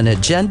partisan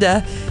agenda.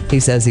 He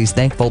says he's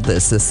thankful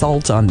this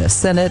assault on the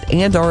Senate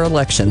and our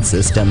election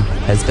system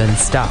has been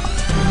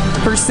stopped.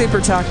 For Super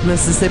Talk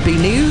Mississippi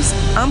News,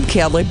 I'm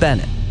Kelly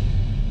Bennett.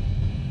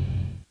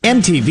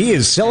 MTV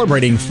is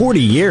celebrating 40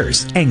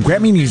 years, and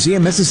Grammy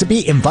Museum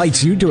Mississippi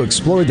invites you to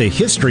explore the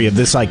history of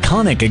this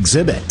iconic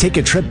exhibit. Take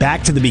a trip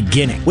back to the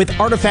beginning with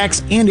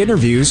artifacts and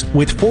interviews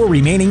with 4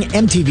 remaining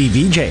MTV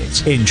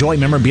VJs. Enjoy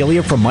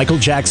memorabilia from Michael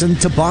Jackson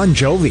to Bon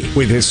Jovi,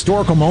 with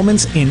historical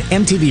moments in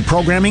MTV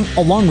programming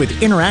along with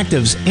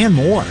interactives and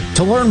more.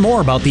 To learn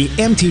more about the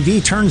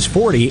MTV Turns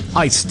 40,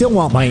 I Still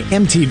Want My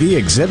MTV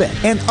exhibit,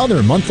 and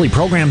other monthly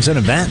programs and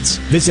events,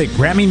 visit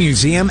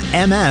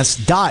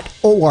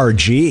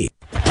GrammyMuseumMS.org.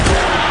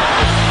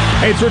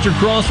 Hey, it's Richard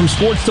Cross from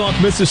Sports Talk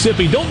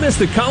Mississippi. Don't miss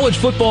the college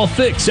football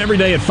fix every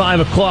day at 5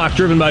 o'clock,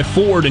 driven by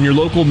Ford and your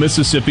local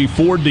Mississippi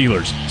Ford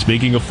dealers.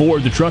 Speaking of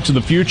Ford, the trucks of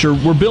the future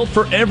were built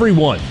for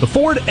everyone. The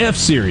Ford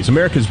F-Series,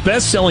 America's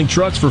best-selling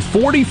trucks for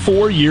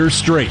 44 years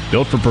straight.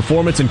 Built for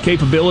performance and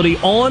capability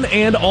on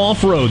and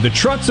off-road. The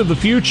trucks of the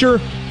future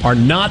are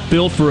not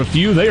built for a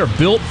few. They are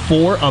built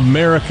for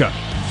America.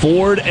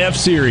 Ford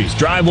F-Series.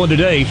 Drive one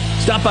today.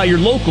 Stop by your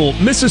local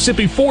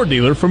Mississippi Ford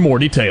dealer for more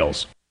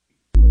details.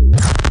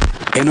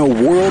 In a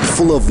world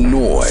full of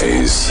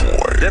noise,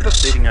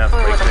 devastating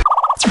earthquake.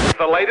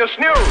 The latest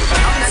news.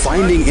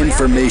 Finding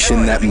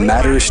information that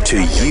matters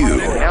to you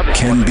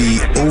can be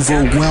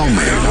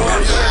overwhelming.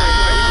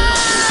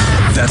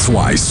 That's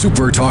why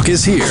Super Talk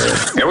is here.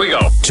 Here we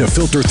go. To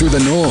filter through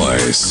the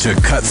noise, to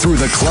cut through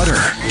the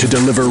clutter, to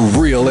deliver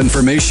real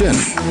information,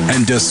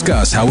 and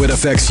discuss how it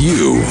affects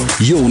you.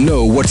 You'll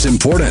know what's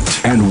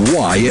important and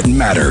why it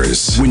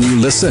matters when you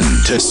listen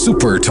to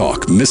Super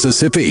Talk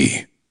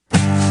Mississippi.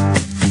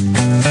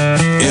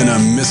 In a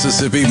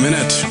Mississippi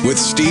Minute with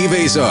Steve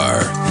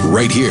Azar,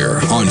 right here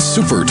on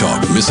Super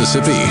Talk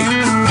Mississippi.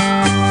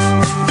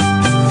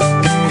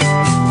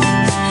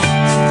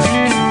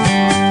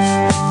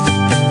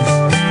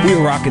 We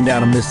were rocking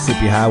down a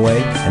Mississippi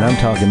highway, and I'm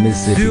talking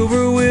Mississippi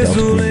Delta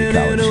Community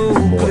College,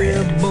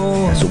 Moorhead.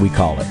 That's what we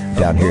call it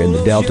down here in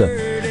the Delta.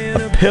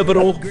 A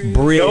pivotal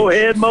bridge. Go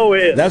ahead,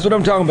 Moorhead. That's what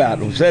I'm talking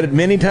about. I've said it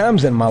many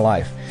times in my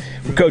life.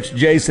 Coach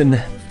Jason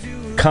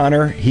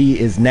Connor, he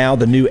is now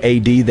the new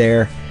AD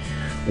there.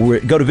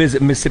 Go to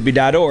visit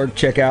Mississippi.org.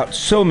 Check out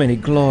so many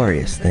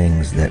glorious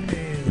things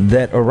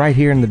that are right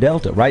here in the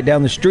Delta, right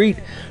down the street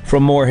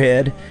from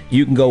Moorhead.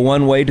 You can go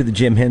one way to the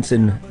Jim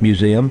Henson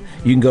Museum.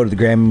 You can go to the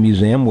Grammy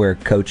Museum where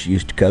Coach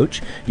used to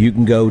coach. You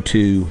can go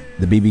to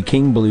the B.B.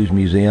 King Blues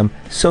Museum.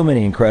 So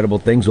many incredible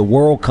things. The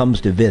world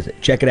comes to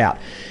visit. Check it out.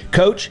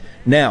 Coach,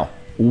 now,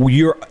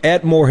 you're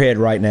at Moorhead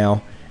right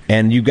now,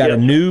 and you've got a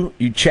new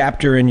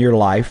chapter in your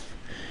life.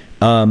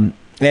 And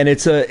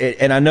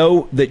and I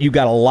know that you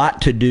got a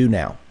lot to do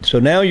now. So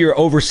now you're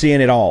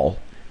overseeing it all.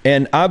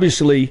 And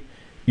obviously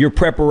your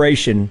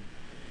preparation,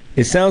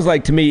 it sounds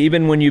like to me,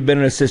 even when you've been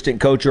an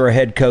assistant coach or a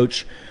head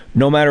coach,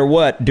 no matter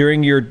what,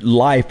 during your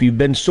life, you've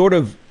been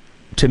the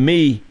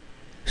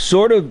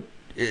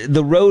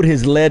road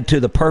has led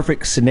to the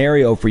perfect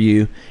scenario for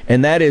you.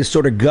 And that is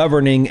sort of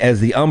governing as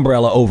the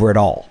umbrella over it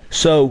all.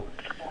 So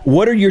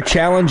what are your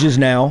challenges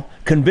now?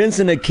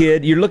 Convincing a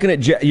kid, you're looking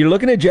at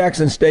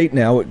Jackson State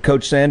now. With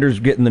Coach Sanders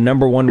getting the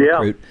number 1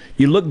 recruit.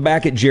 You look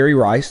back at Jerry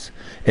Rice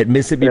at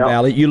Mississippi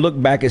Valley. You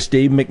look back at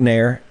Steve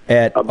McNair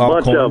at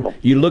Alcorn.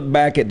 You look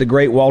back at the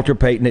great Walter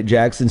Payton at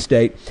Jackson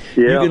State.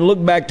 You can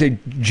look back to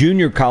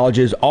junior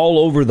colleges all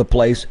over the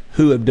place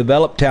who have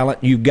developed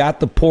talent. You've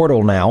got the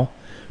portal now,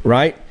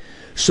 right?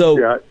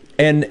 So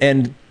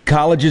and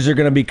colleges are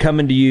going to be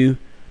coming to you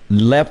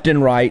left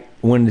and right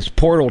when it's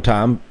portal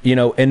time,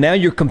 and now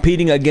you're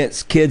competing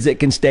against kids that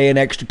can stay an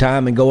extra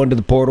time and go into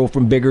the portal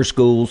from bigger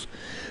schools.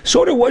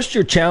 Sort of what's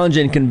your challenge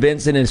in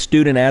convincing a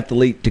student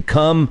athlete to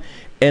come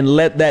and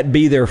let that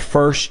be their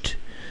first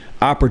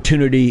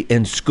opportunity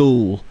in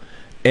school,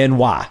 and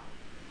why?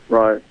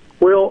 Right.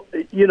 Well,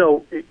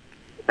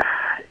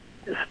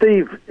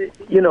 Steve,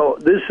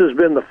 this has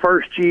been the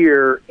first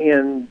year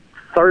in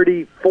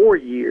 34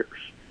 years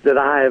that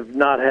I have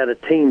not had a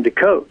team to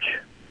coach.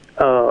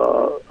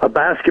 A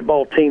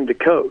basketball team to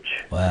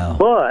coach. Wow.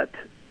 But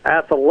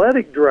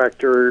athletic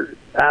directoring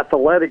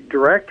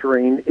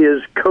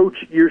is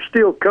coach. You're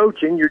still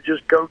coaching. You're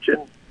just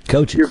coaching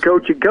coaches. You're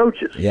coaching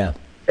coaches. Yeah.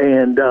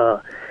 And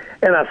I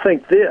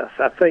think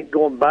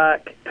going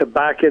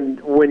back in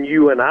when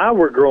you and I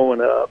were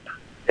growing up,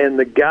 and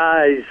the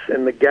guys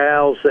and the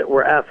gals that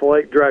were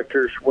athletic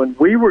directors when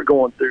we were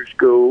going through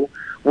school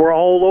were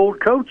all old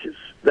coaches.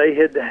 They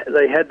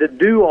had to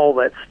do all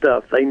that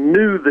stuff. They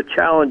knew the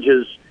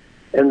challenges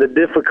and the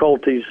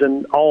difficulties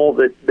and all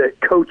that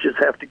coaches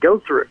have to go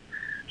through.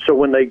 So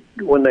when they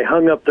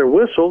hung up their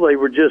whistle,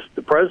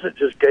 the president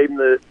just gave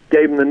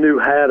them the new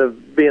hat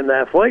of being the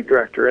athletic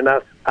director. And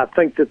I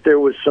think that there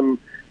was some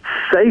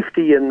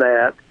safety in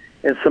that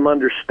and some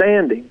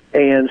understanding.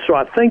 And so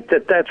I think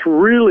that that's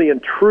really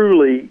and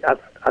truly,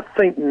 I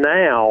think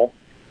now,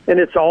 and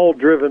it's all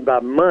driven by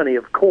money,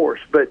 of course,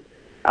 but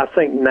I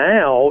think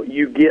now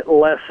you get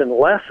less and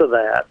less of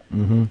that,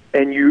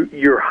 and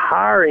you're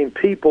hiring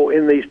people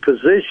in these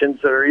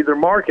positions that are either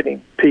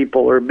marketing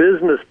people or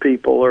business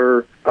people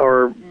or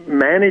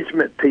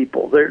management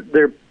people.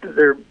 They're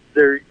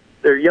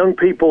young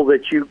people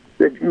that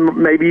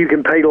maybe you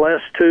can pay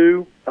less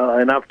to,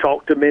 and I've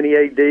talked to many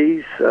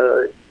ADs,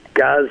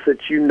 guys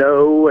that you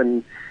know,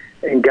 and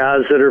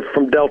guys that are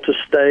from Delta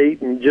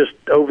State, and just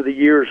over the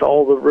years,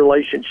 all the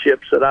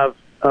relationships that I've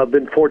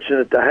been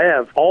fortunate to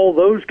have. All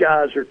those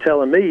guys are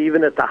telling me,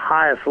 even at the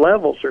highest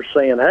levels, are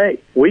saying, hey,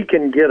 we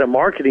can get a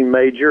marketing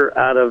major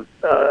out of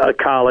a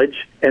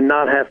college and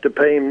not have to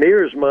pay him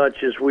near as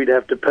much as we'd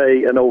have to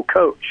pay an old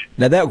coach.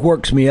 Now, that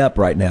works me up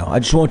right now. I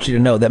just want you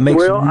to know that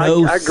makes no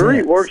sense. I agree.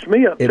 It works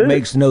me up, too. It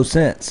makes no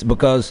sense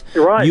because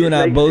you and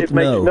I both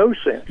know. It makes no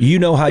sense. You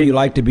know how you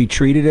like to be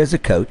treated as a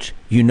coach.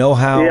 You know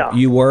how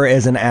you were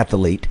as an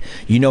athlete.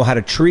 You know how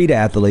to treat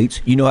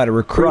athletes. You know how to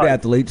recruit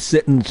athletes,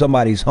 sit in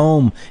somebody's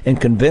home and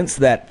convince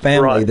that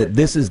family that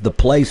this is the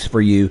place for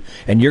you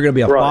and you're going to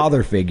be a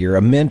father figure,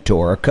 a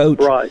mentor, a coach.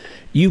 Right.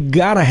 You've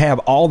got to have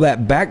all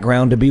that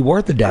background to be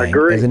worth a dang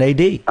as an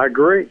AD. I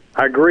agree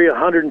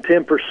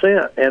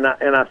 110%. And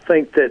I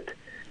think that,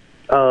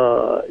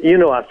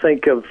 I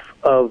think of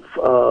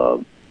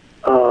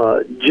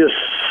just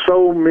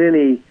so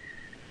many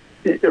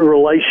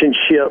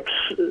relationships,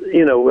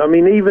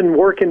 even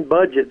working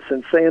budgets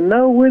and saying,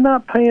 no, we're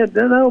not paying,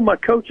 no, my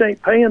coach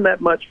ain't paying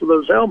that much for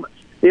those helmets,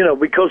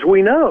 because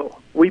we know,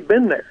 we've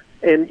been there.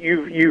 And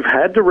you've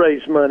had to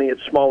raise money at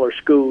smaller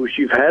schools.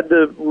 You've had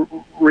to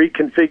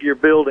reconfigure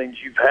buildings.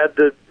 You've had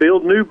to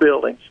build new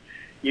buildings.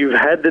 You've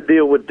had to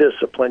deal with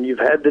discipline. You've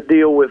had to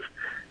deal with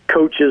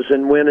coaches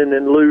and winning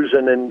and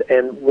losing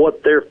and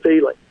what they're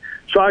feeling.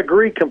 So I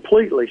agree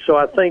completely. So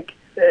I think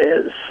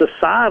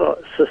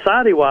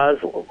society-wise,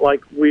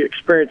 like we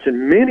experience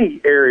in many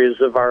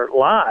areas of our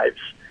lives,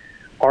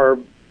 are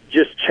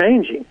just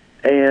changing.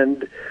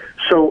 And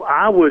so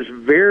I was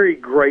very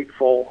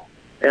grateful,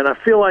 and I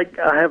feel like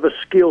I have a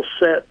skill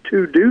set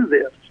to do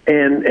this.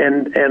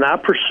 And I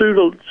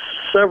pursued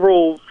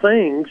several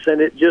things, and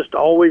it just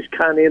always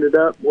kind of ended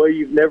up, well,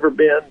 you've never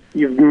been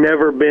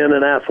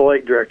an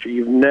athletic director.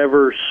 You've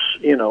never,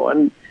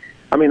 and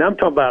I mean, I'm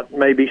talking about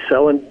maybe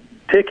selling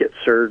tickets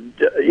or,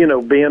 being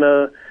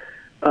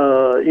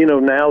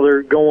now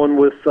they're going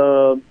with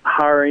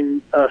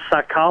hiring a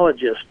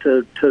psychologist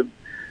to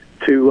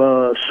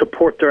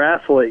support their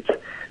athletes.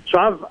 So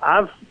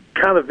I've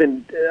kind of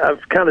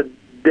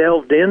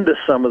delved into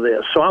some of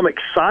this. So I'm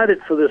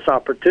excited for this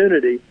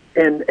opportunity.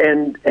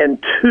 And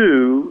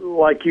two,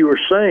 like you were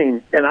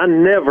saying, and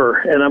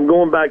I'm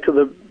going back to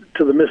the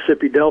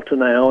Mississippi Delta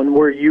now, and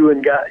where you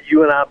and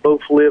I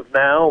both live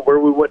now, where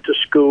we went to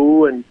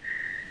school,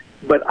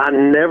 but I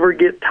never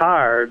get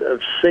tired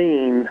of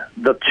seeing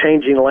the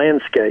changing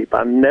landscape.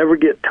 I never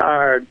get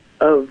tired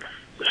of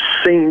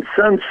seeing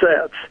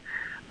sunsets.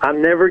 I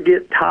never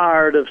get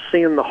tired of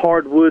seeing the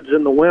hardwoods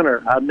in the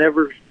winter. I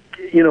never,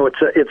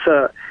 it's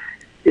a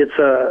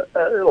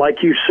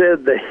like you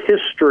said, the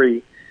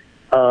history,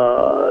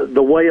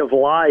 the way of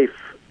life,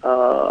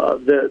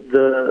 the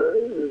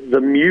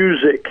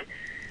music.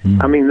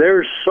 I mean,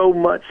 there's so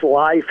much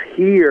life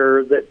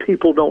here that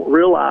people don't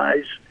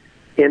realize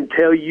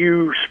until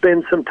you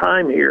spend some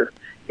time here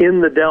in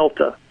the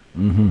Delta,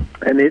 and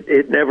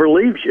it never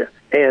leaves you.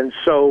 And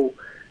so,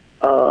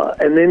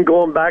 and then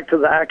going back to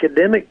the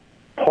academic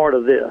part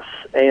of this,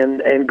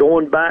 and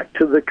going back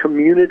to the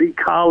community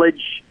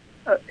college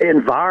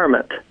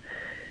environment,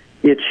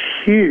 it's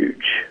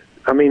huge.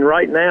 I mean,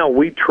 right now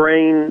we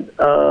train,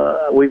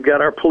 we've got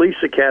our police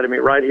academy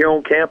right here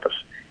on campus.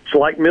 It's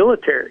like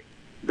military.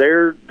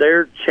 They're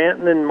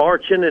chanting and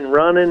marching and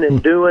running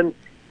and doing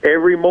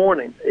every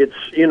morning. It's,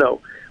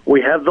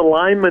 we have the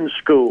lineman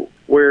school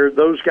where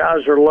those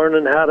guys are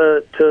learning how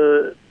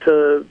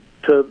to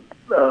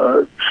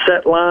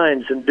set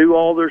lines and do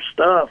all their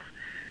stuff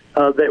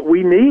that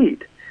we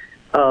need.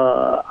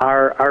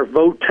 Our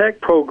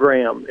VOTEC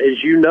program,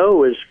 as you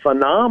know, is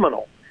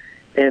phenomenal,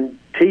 and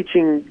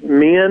teaching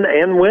men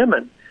and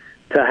women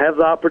to have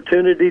the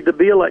opportunity to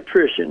be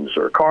electricians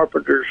or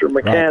carpenters or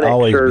mechanics,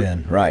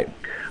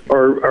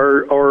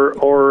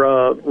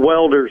 or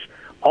welders,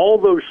 all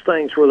those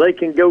things where they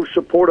can go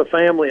support a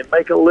family and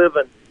make a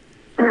living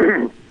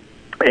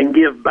and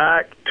give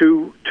back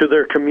to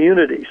their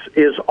communities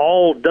is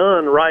all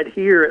done right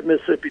here at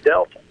Mississippi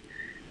Delta.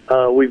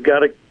 We've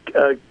got a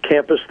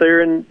campus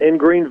there in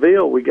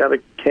Greenville. We got a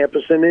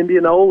campus in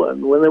Indianola,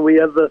 and then we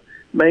have the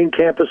main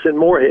campus in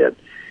Moorhead.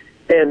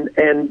 And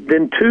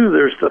then too,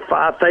 there's the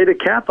Phi Theta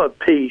Kappa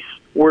piece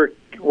where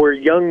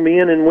young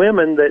men and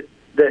women that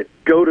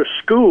go to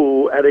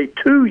school at a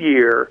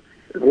 2-year,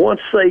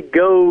 once they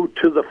go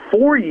to the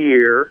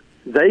 4-year,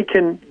 they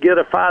can get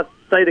a Phi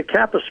Theta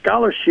Kappa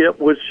scholarship,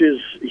 which is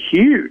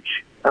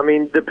huge. I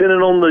mean,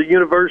 depending on the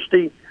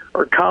university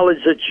or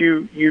college that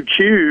you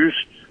choose,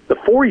 the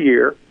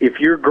 4-year, if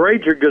your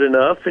grades are good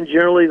enough, and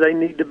generally they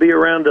need to be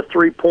around a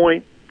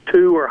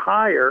 3.2 or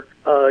higher,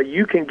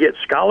 you can get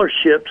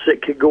scholarships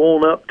that could go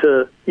on up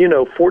to,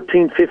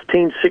 $14,000,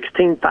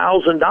 $15,000,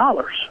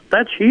 $16,000.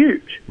 That's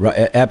huge.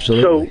 Right,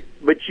 absolutely. So,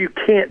 but you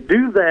can't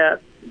do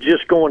that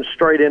just going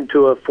straight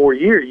into a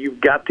 4-year.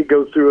 You've got to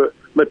go through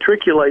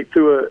matriculate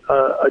through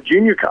a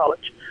junior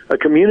college, a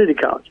community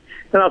college.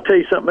 And I'll tell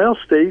you something else,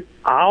 Steve.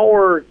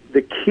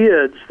 The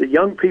kids, the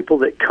young people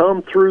that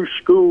come through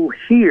school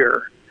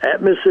here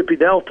at Mississippi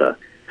Delta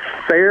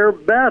fare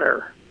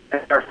better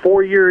at our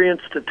 4-year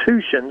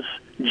institutions,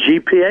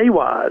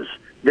 GPA-wise,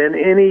 than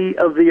any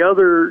of the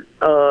other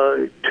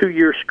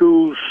 2-year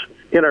schools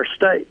in our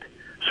state.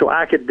 So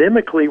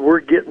academically, we're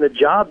getting the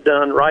job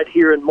done right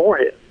here in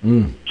Morehead.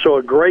 So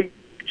a great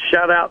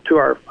shout-out to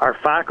our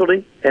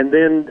faculty, and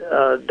then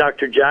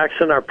Dr.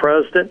 Jackson, our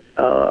president,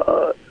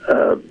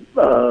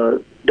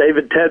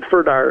 David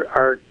Tedford,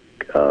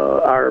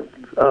 our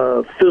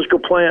physical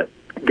plant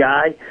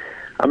guy.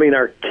 I mean,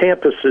 our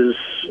campus is,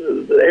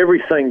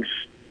 everything's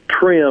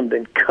trimmed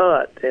and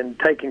cut and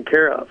taken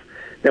care of.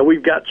 Now,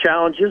 we've got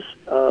challenges.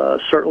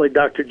 Certainly,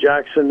 Dr.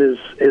 Jackson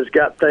has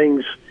got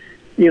things,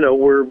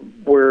 where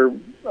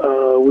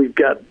we've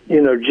got,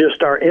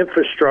 just our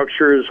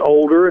infrastructure is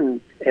older,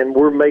 and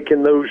we're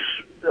making those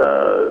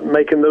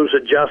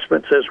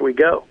adjustments as we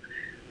go.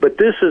 But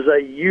this is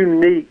a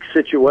unique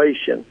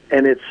situation,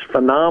 and it's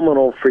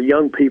phenomenal for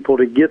young people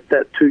to get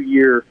that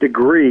 2-year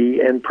degree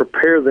and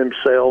prepare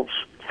themselves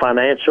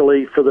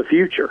financially for the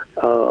future.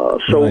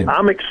 So right.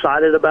 I'm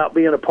excited about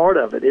being a part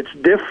of it. It's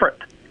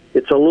different.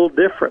 It's a little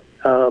different,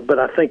 but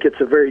I think it's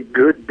a very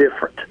good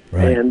different.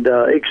 Right. And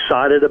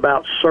excited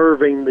about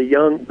serving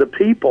the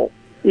people,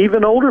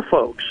 even older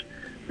folks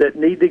that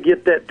need to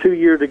get that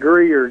 2-year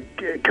degree or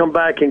come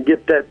back and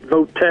get that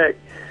VOTEC.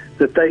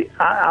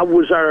 I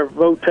was our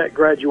VOTEC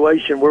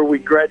graduation where we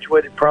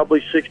graduated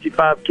probably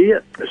 65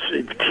 kids,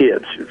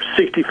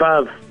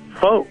 65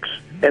 folks,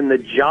 and the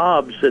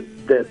jobs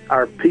that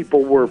our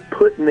people were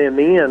putting them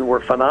in were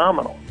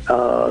phenomenal.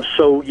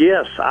 So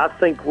yes, I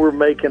think we're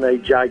making a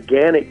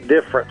gigantic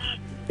difference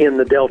in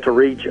the Delta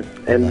region,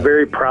 and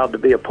very proud to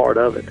be a part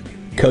of it.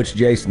 Coach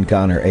Jason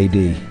Connor,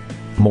 AD,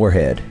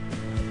 Morehead.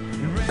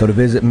 Go to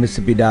visit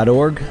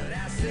Mississippi.org.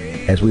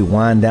 As we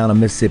wind down a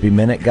Mississippi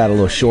Minute, got a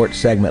little short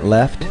segment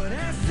left.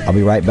 I'll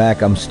be right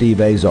back. I'm Steve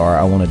Azar.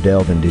 I want to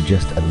delve into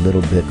just a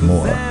little bit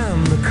more.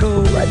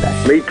 We'll be right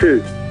back. Me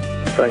too.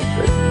 Thanks,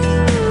 Steve.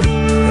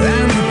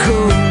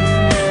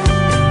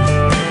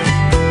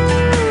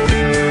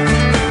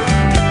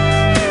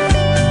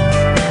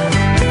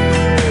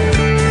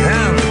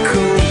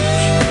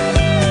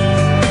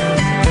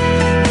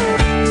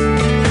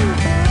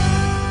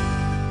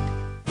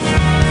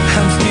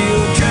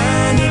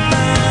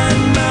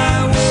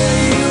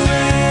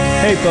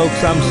 Hey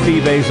folks, I'm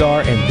Steve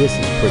Azar, and this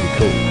is pretty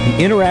cool. The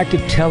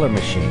Interactive Teller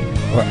Machine,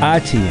 or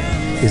ITM,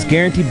 is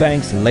Guaranty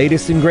Bank's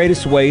latest and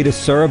greatest way to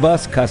serve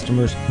us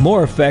customers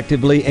more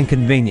effectively and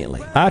conveniently.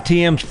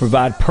 ITMs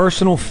provide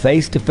personal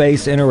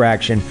face-to-face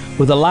interaction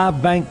with a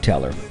live bank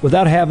teller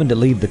without having to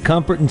leave the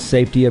comfort and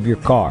safety of your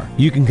car.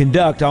 You can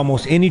conduct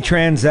almost any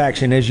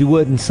transaction as you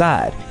would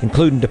inside,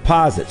 including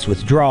deposits,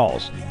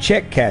 withdrawals,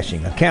 check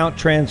cashing, account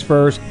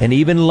transfers, and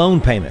even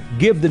loan payment.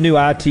 Give the new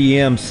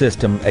ITM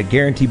system at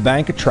Guaranty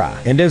Bank a try.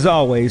 And as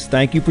always,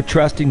 thank you for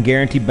trusting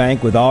Guaranty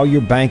Bank with all your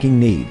banking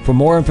needs. For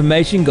more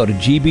information, go to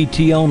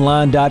gbtonline.com.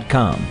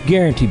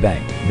 Guaranty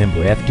Bank,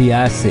 member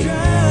FDIC.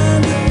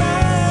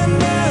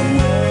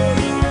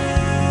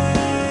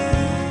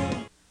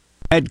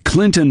 At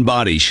Clinton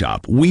Body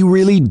Shop, we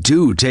really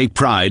do take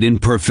pride in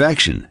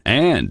perfection,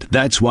 and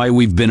that's why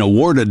we've been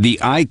awarded the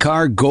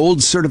ICAR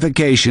Gold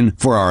certification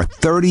for our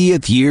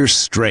 30th year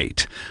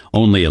straight.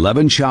 Only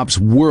 11 shops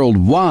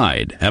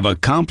worldwide have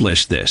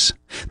accomplished this.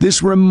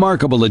 This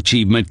remarkable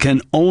achievement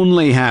can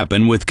only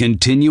happen with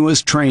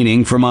continuous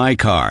training from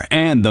ICAR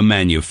and the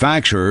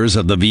manufacturers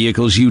of the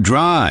vehicles you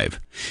drive.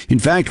 In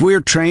fact,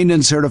 we're trained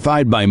and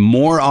certified by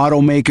more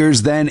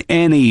automakers than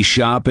any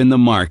shop in the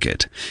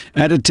market.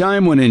 At a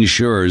time when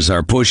insurers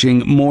are pushing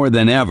more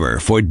than ever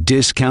for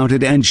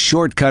discounted and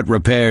shortcut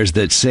repairs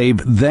that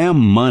save them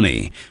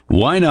money,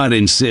 why not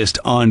insist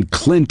on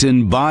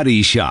Clinton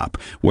Body Shop,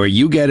 where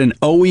you get an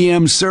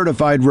OEM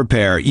certified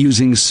repair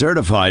using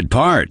certified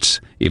parts?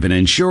 If an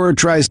insurer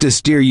tries to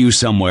steer you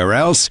somewhere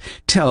else,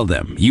 tell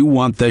them you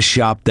want the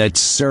shop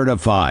that's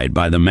certified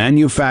by the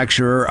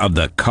manufacturer of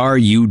the car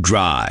you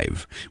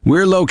drive.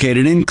 We're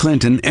located in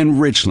Clinton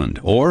and Richland,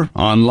 or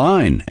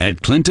online at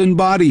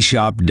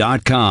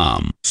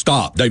ClintonBodyShop.com.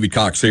 Stop. David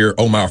Cox here,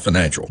 Omar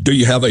Financial. Do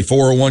you have a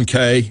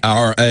 401k,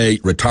 IRA,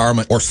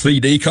 retirement, or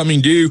CD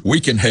coming due? We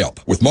can help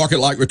with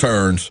market-like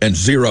returns and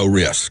zero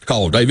risk.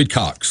 Call David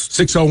Cox,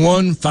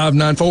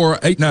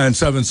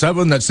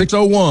 601-594-8977. That's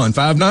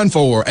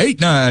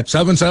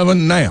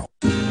 601-594-8977 now.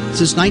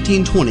 Since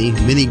 1920,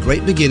 many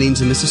great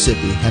beginnings in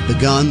Mississippi have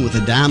begun with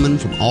a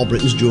diamond from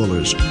Albritton's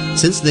Jewelers.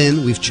 Since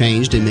then, we've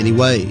changed in many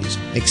ways,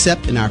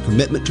 except in our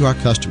commitment to our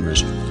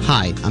customers.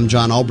 Hi, I'm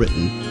John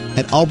Albritton.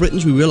 At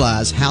Albritton's, we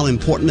realize how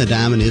important a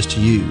diamond is to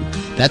you.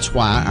 That's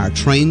why our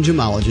trained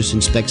gemologist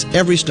inspects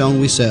every stone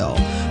we sell.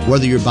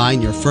 Whether you're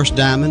buying your first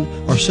diamond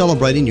or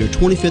celebrating your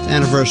 25th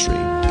anniversary,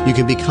 you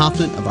can be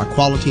confident of our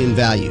quality and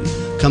value.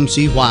 Come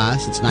see why,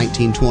 since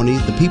 1920,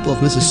 the people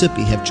of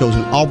Mississippi have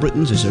chosen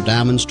Albritton's as their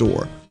diamond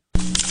store.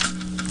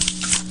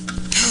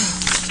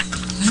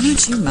 Why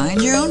don't you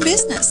mind your own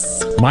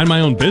business? Mind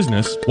my own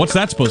business? What's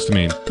that supposed to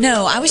mean?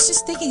 No, I was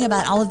just thinking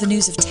about all of the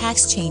news of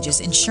tax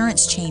changes,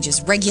 insurance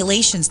changes,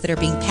 regulations that are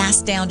being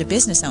passed down to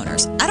business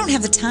owners. I don't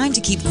have the time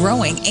to keep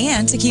growing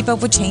and to keep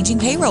up with changing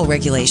payroll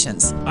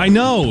regulations. I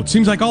know. It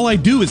seems like all I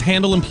do is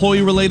handle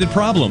employee-related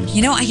problems.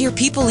 You know, I hear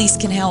People Lease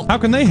can help. How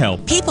can they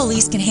help? People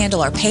Lease can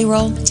handle our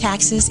payroll,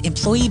 taxes,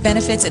 employee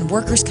benefits, and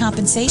workers'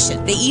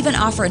 compensation. They even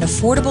offer an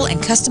affordable and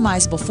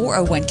customizable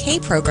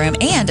 401k program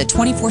and a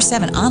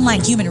 24/7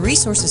 online human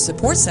resources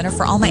support center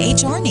for all my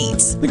HR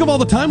needs. Think of all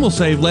the time we'll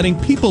save letting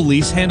People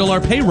Lease handle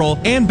our payroll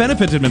and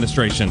benefits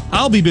administration.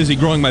 I'll be busy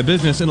growing my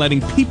business and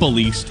letting People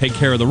Lease take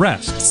care of the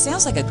rest.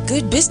 Sounds like a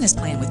good business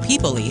plan with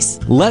People Lease.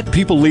 Let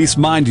People Lease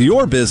mind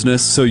your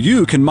business so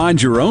you can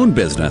mind your own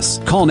business.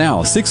 Call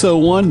now,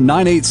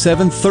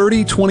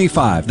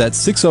 601-987-3025. That's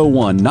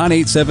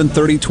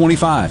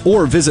 601-987-3025.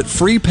 Or visit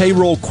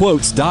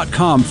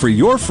freepayrollquotes.com for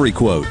your free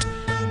quote.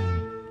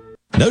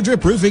 No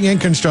Drip Roofing and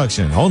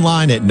Construction.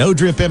 Online at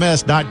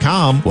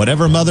NoDripMS.com.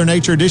 Whatever Mother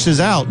Nature dishes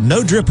out,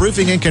 No Drip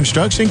Roofing and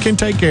Construction can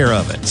take care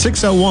of it.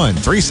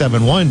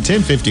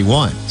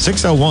 601-371-1051.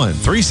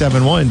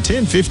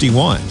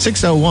 601-371-1051.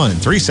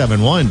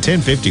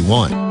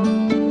 601-371-1051.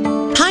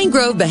 Pine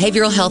Grove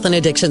Behavioral Health and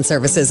Addiction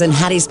Services in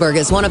Hattiesburg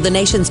is one of the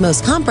nation's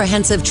most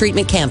comprehensive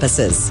treatment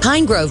campuses.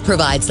 Pine Grove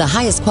provides the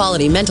highest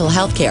quality mental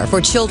health care for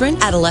children,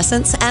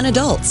 adolescents, and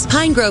adults.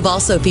 Pine Grove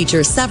also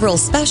features several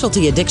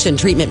specialty addiction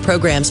treatment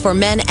programs for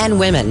men and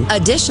women.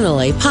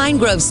 Additionally, Pine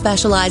Grove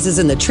specializes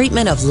in the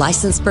treatment of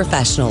licensed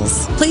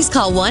professionals. Please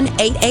call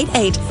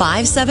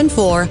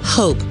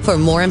 1-888-574-HOPE for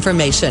more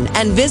information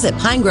and visit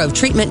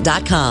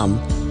pinegrovetreatment.com.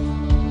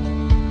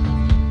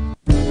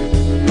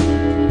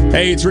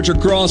 Hey, it's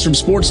Richard Cross from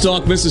Sports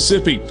Talk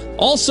Mississippi.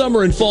 All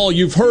summer and fall,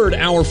 you've heard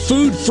our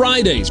Food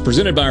Fridays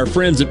presented by our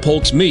friends at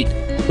Polk's Meat.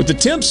 With the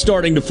temps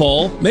starting to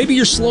fall, maybe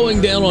you're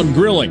slowing down on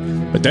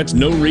grilling, but that's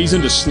no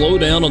reason to slow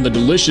down on the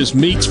delicious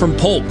meats from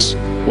Polk's.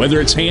 Whether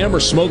it's ham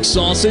or smoked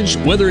sausage,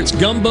 whether it's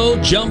gumbo,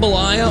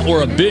 jambalaya,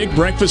 or a big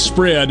breakfast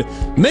spread,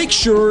 make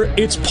sure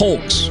it's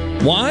Polk's.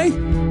 Why?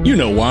 You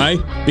know why.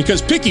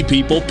 Because picky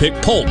people pick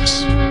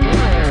Polk's.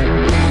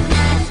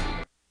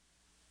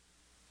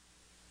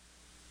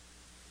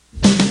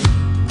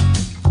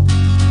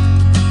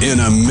 In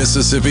a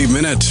Mississippi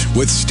Minute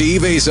with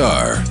Steve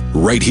Azar,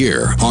 right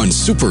here on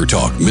Super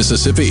Talk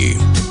Mississippi.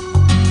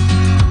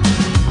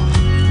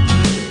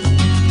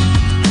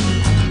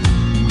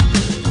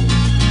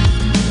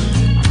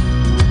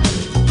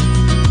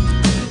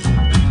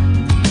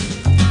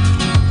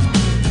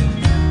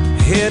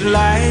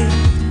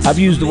 I've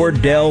used the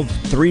word delve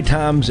 3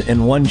 times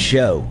in one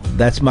show.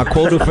 That's my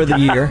quota for the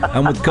year.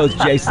 I'm with Coach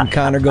Jason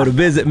Conner. Go to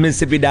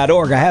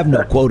visitmississippi.org. I have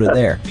no quota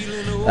there.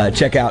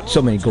 Check out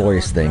so many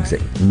glorious things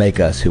that make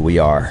us who we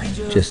are.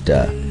 Just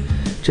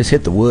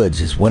hit the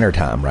woods. It's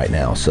wintertime right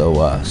now.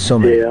 So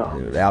many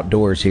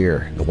outdoors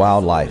here. The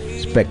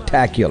wildlife,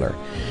 spectacular.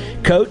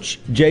 Coach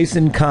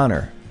Jason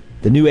Conner,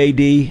 the new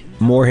AD,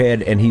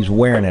 Moorhead, and he's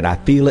wearing it. I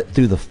feel it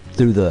through the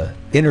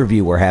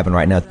interview we're having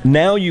right now.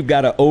 Now you've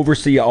got to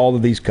oversee all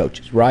of these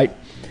coaches, right?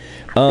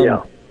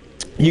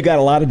 You got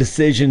a lot of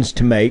decisions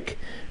to make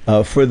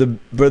for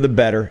the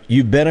better.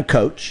 You've been a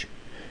coach.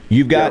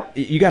 You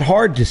got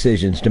hard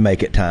decisions to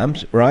make at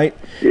times, right?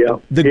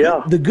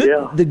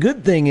 The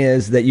good thing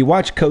is that you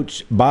watch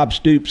Coach Bob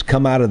Stoops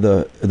come out of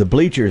the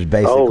bleachers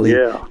basically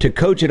to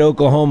coach at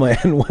Oklahoma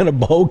and win a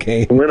bowl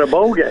game.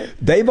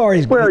 They've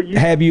always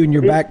have you in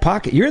your back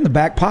pocket. You're in the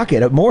back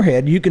pocket at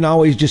Moorhead. You can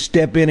always just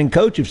step in and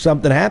coach if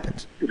something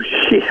happens.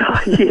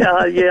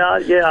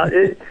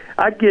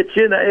 I get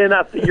you, and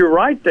you're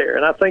right there.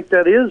 And I think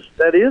that's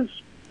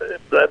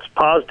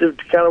positive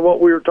to kind of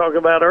what we were talking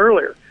about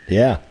earlier.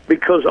 Yeah.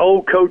 Because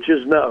old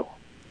coaches know.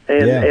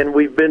 And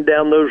we've been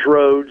down those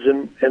roads,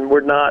 and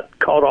we're not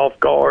caught off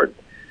guard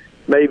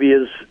maybe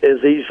as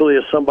easily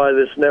as somebody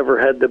that's never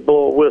had to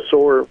blow a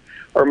whistle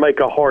or make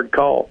a hard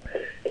call,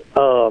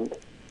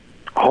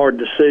 hard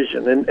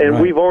decision. And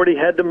we've already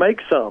had to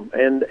make some.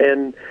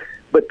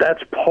 But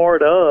that's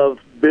part of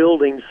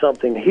building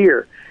something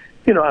here.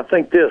 You know, I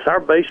think our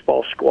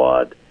baseball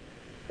squad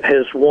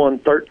has won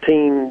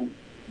 13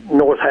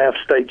 North Half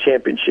state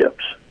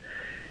championships.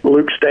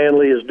 Luke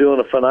Stanley is doing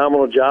a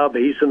phenomenal job.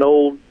 He's an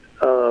old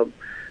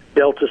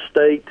Delta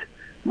State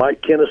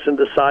Mike Kennison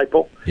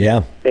disciple.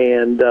 Yeah.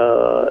 And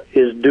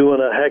is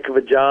doing a heck of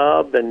a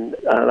job, and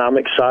I'm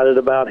excited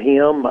about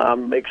him.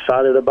 I'm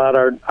excited about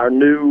our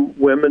new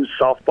women's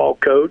softball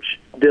coach,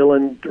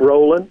 Dylan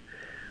Rowland.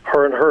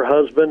 her and her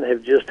husband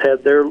have just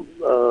had their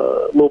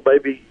little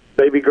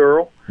baby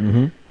girl,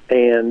 and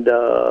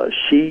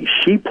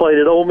she played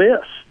at Ole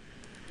Miss,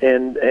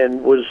 and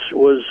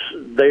was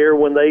there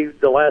when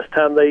the last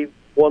time they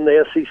won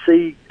the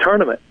SEC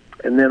tournament,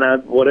 and then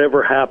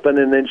whatever happened,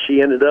 and then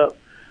she ended up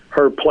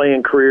her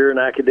playing career and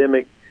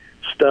academic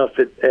stuff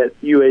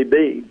at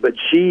UAB. But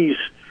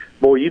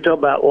boy, you talk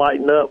about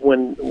lighting up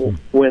when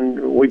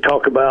we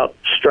talk about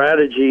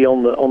strategy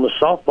on the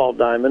softball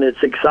diamond.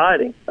 It's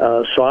exciting.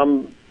 So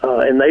I'm,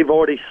 and they've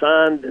already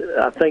signed,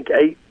 I think,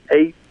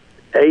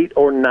 eight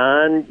or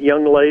nine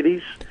young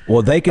ladies.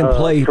 Well, they can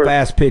play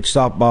fast pitch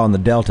softball in the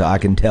Delta, I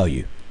can tell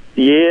you.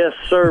 Yes,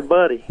 sir,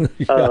 buddy.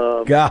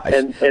 Gosh.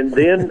 And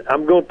then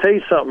I'm going to tell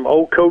you something.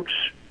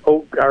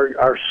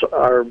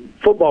 Our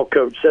football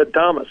coach, Ed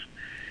Thomas,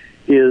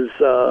 is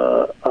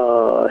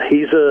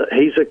he's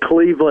a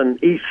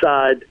Cleveland East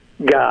Side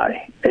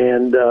guy,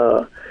 and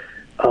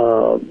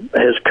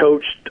has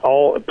coached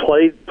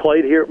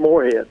played here at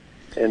Moorhead,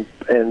 and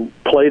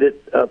played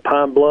at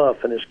Pine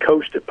Bluff, and has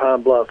coached at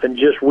Pine Bluff, and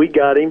we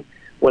got him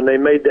when they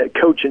made that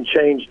coaching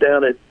change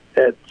down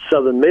at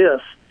Southern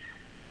Miss,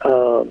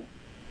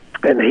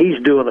 and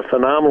he's doing a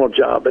phenomenal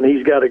job, and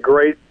he's got a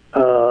great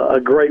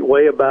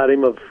way about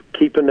him of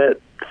keeping that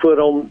foot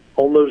on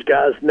those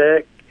guys'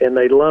 neck, and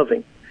they love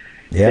him.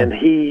 Yeah. And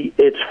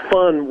it's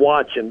fun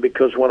watching,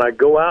 because when I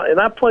go out, and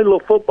I played a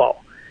little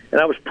football, and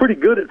I was pretty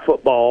good at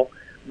football,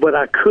 but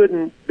I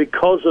couldn't,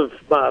 because of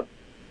my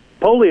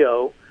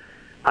polio,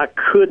 I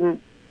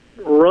couldn't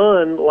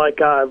run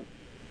like I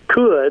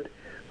could,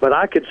 but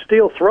I could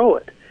still throw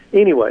it.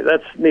 Anyway,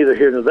 that's neither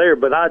here nor there,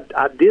 but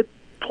I did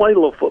play a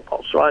little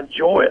football, so I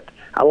enjoy it.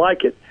 I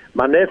like it.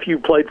 My nephew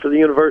played for the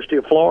University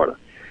of Florida.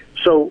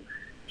 So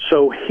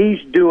he's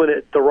doing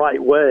it the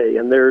right way,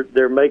 and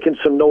they're making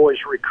some noise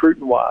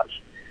recruiting wise.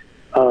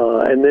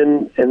 And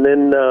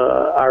then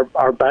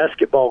our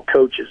basketball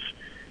coaches,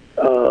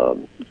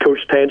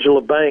 Coach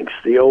Tangela Banks,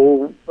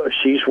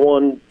 she's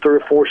won 3 or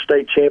 4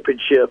 state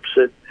championships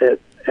at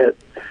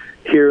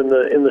here in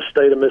the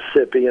state of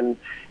Mississippi, and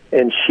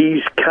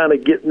she's kind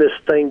of getting this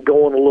thing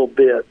going a little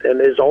bit,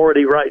 and is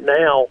already right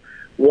now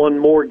won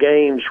more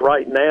games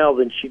right now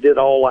than she did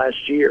all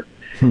last year.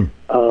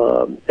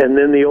 And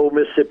then the old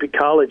Mississippi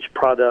College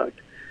product,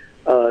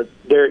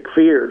 Derek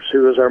Fears,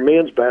 who is our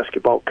men's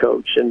basketball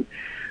coach. And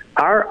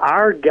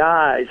our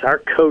guys, our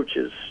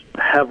coaches,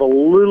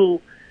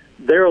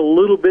 they're a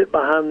little bit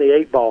behind the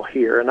 8 ball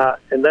here.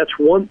 And that's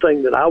one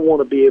thing that I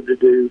want to be able to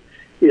do,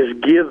 is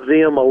give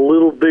them a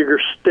little bigger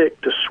stick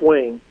to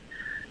swing.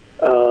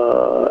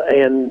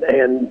 And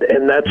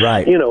that's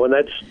right. And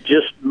that's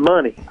just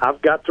money.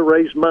 I've got to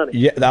raise money.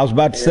 Yeah, I was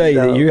about to say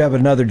that you have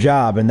another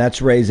job, and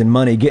that's raising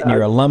money. Getting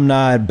your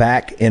alumni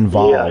back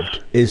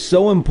involved is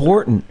so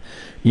important.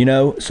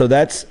 So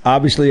that's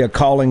obviously a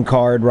calling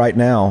card right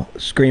now,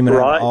 screaming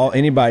at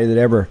anybody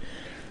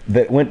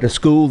that went to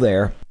school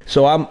there.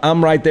 So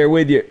I'm right there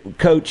with you,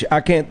 Coach.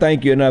 I can't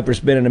thank you enough for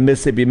spending a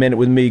Mississippi Minute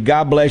with me.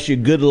 God bless you.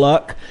 Good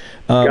luck.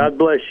 God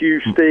bless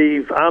you,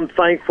 Steve. I'm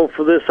thankful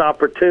for this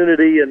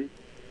opportunity, and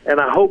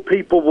I hope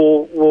people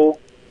will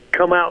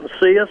come out and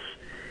see us.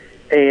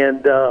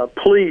 And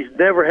please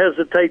never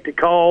hesitate to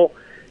call.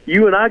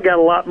 You and I got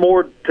a lot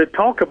more to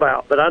talk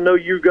about, but I know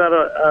you've got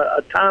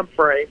a time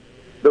frame.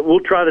 But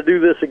we'll try to do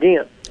this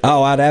again.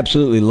 Oh, I'd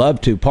absolutely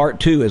love to. Part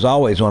 2 is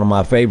always one of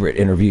my favorite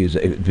interviews,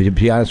 to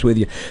be honest with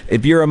you.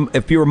 If you're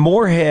a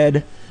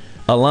Moorhead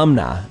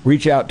alumni,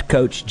 reach out to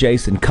Coach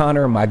Jason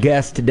Connor, my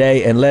guest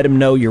today, and let him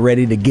know you're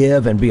ready to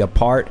give and be a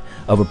part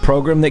of a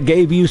program that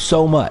gave you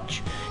so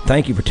much.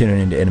 Thank you for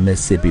tuning in a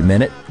Mississippi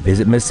Minute.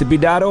 Visit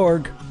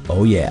Mississippi.org.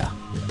 Oh, yeah.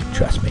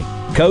 Trust me.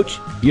 Coach,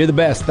 you're the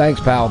best. Thanks,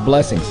 pal.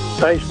 Blessings.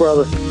 Thanks,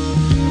 brother.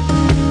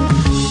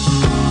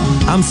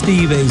 I'm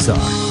Steve Azar.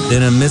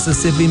 In a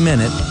Mississippi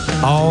Minute,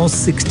 all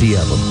 60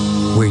 of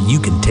them, where you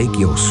can take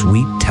your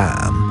sweet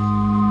time.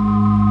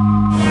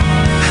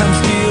 I'm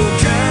still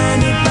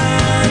trying to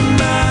find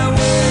my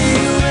way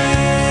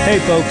around. Hey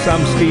folks,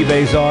 I'm Steve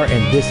Azar,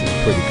 and this is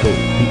pretty cool.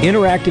 The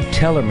Interactive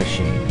Teller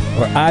Machine,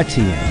 or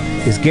ITM,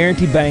 is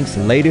Guaranty Bank's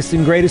latest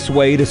and greatest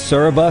way to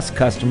serve us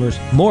customers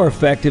more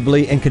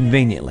effectively and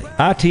conveniently.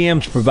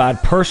 ITMs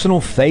provide personal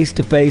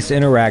face-to-face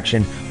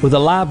interaction with a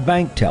live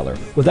bank teller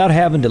without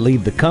having to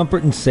leave the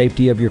comfort and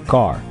safety of your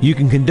car. You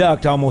can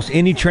conduct almost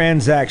any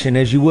transaction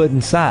as you would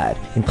inside,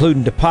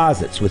 including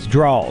deposits,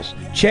 withdrawals,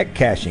 check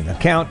cashing,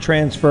 account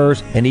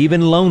transfers, and even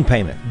loan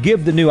payment.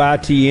 Give the new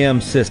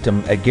ITM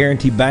system at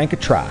Guaranty Bank a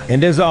try.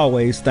 And as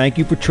always, thank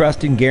you for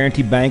trusting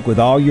Guaranty Bank with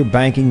all your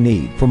banking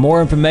needs. For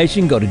more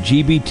information, go to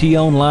gbtonline.com.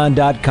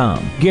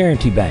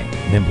 Guaranty Bank,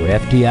 member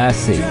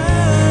FDIC.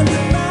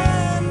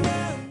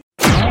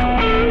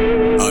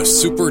 A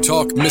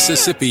SuperTalk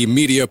Mississippi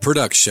media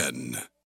production.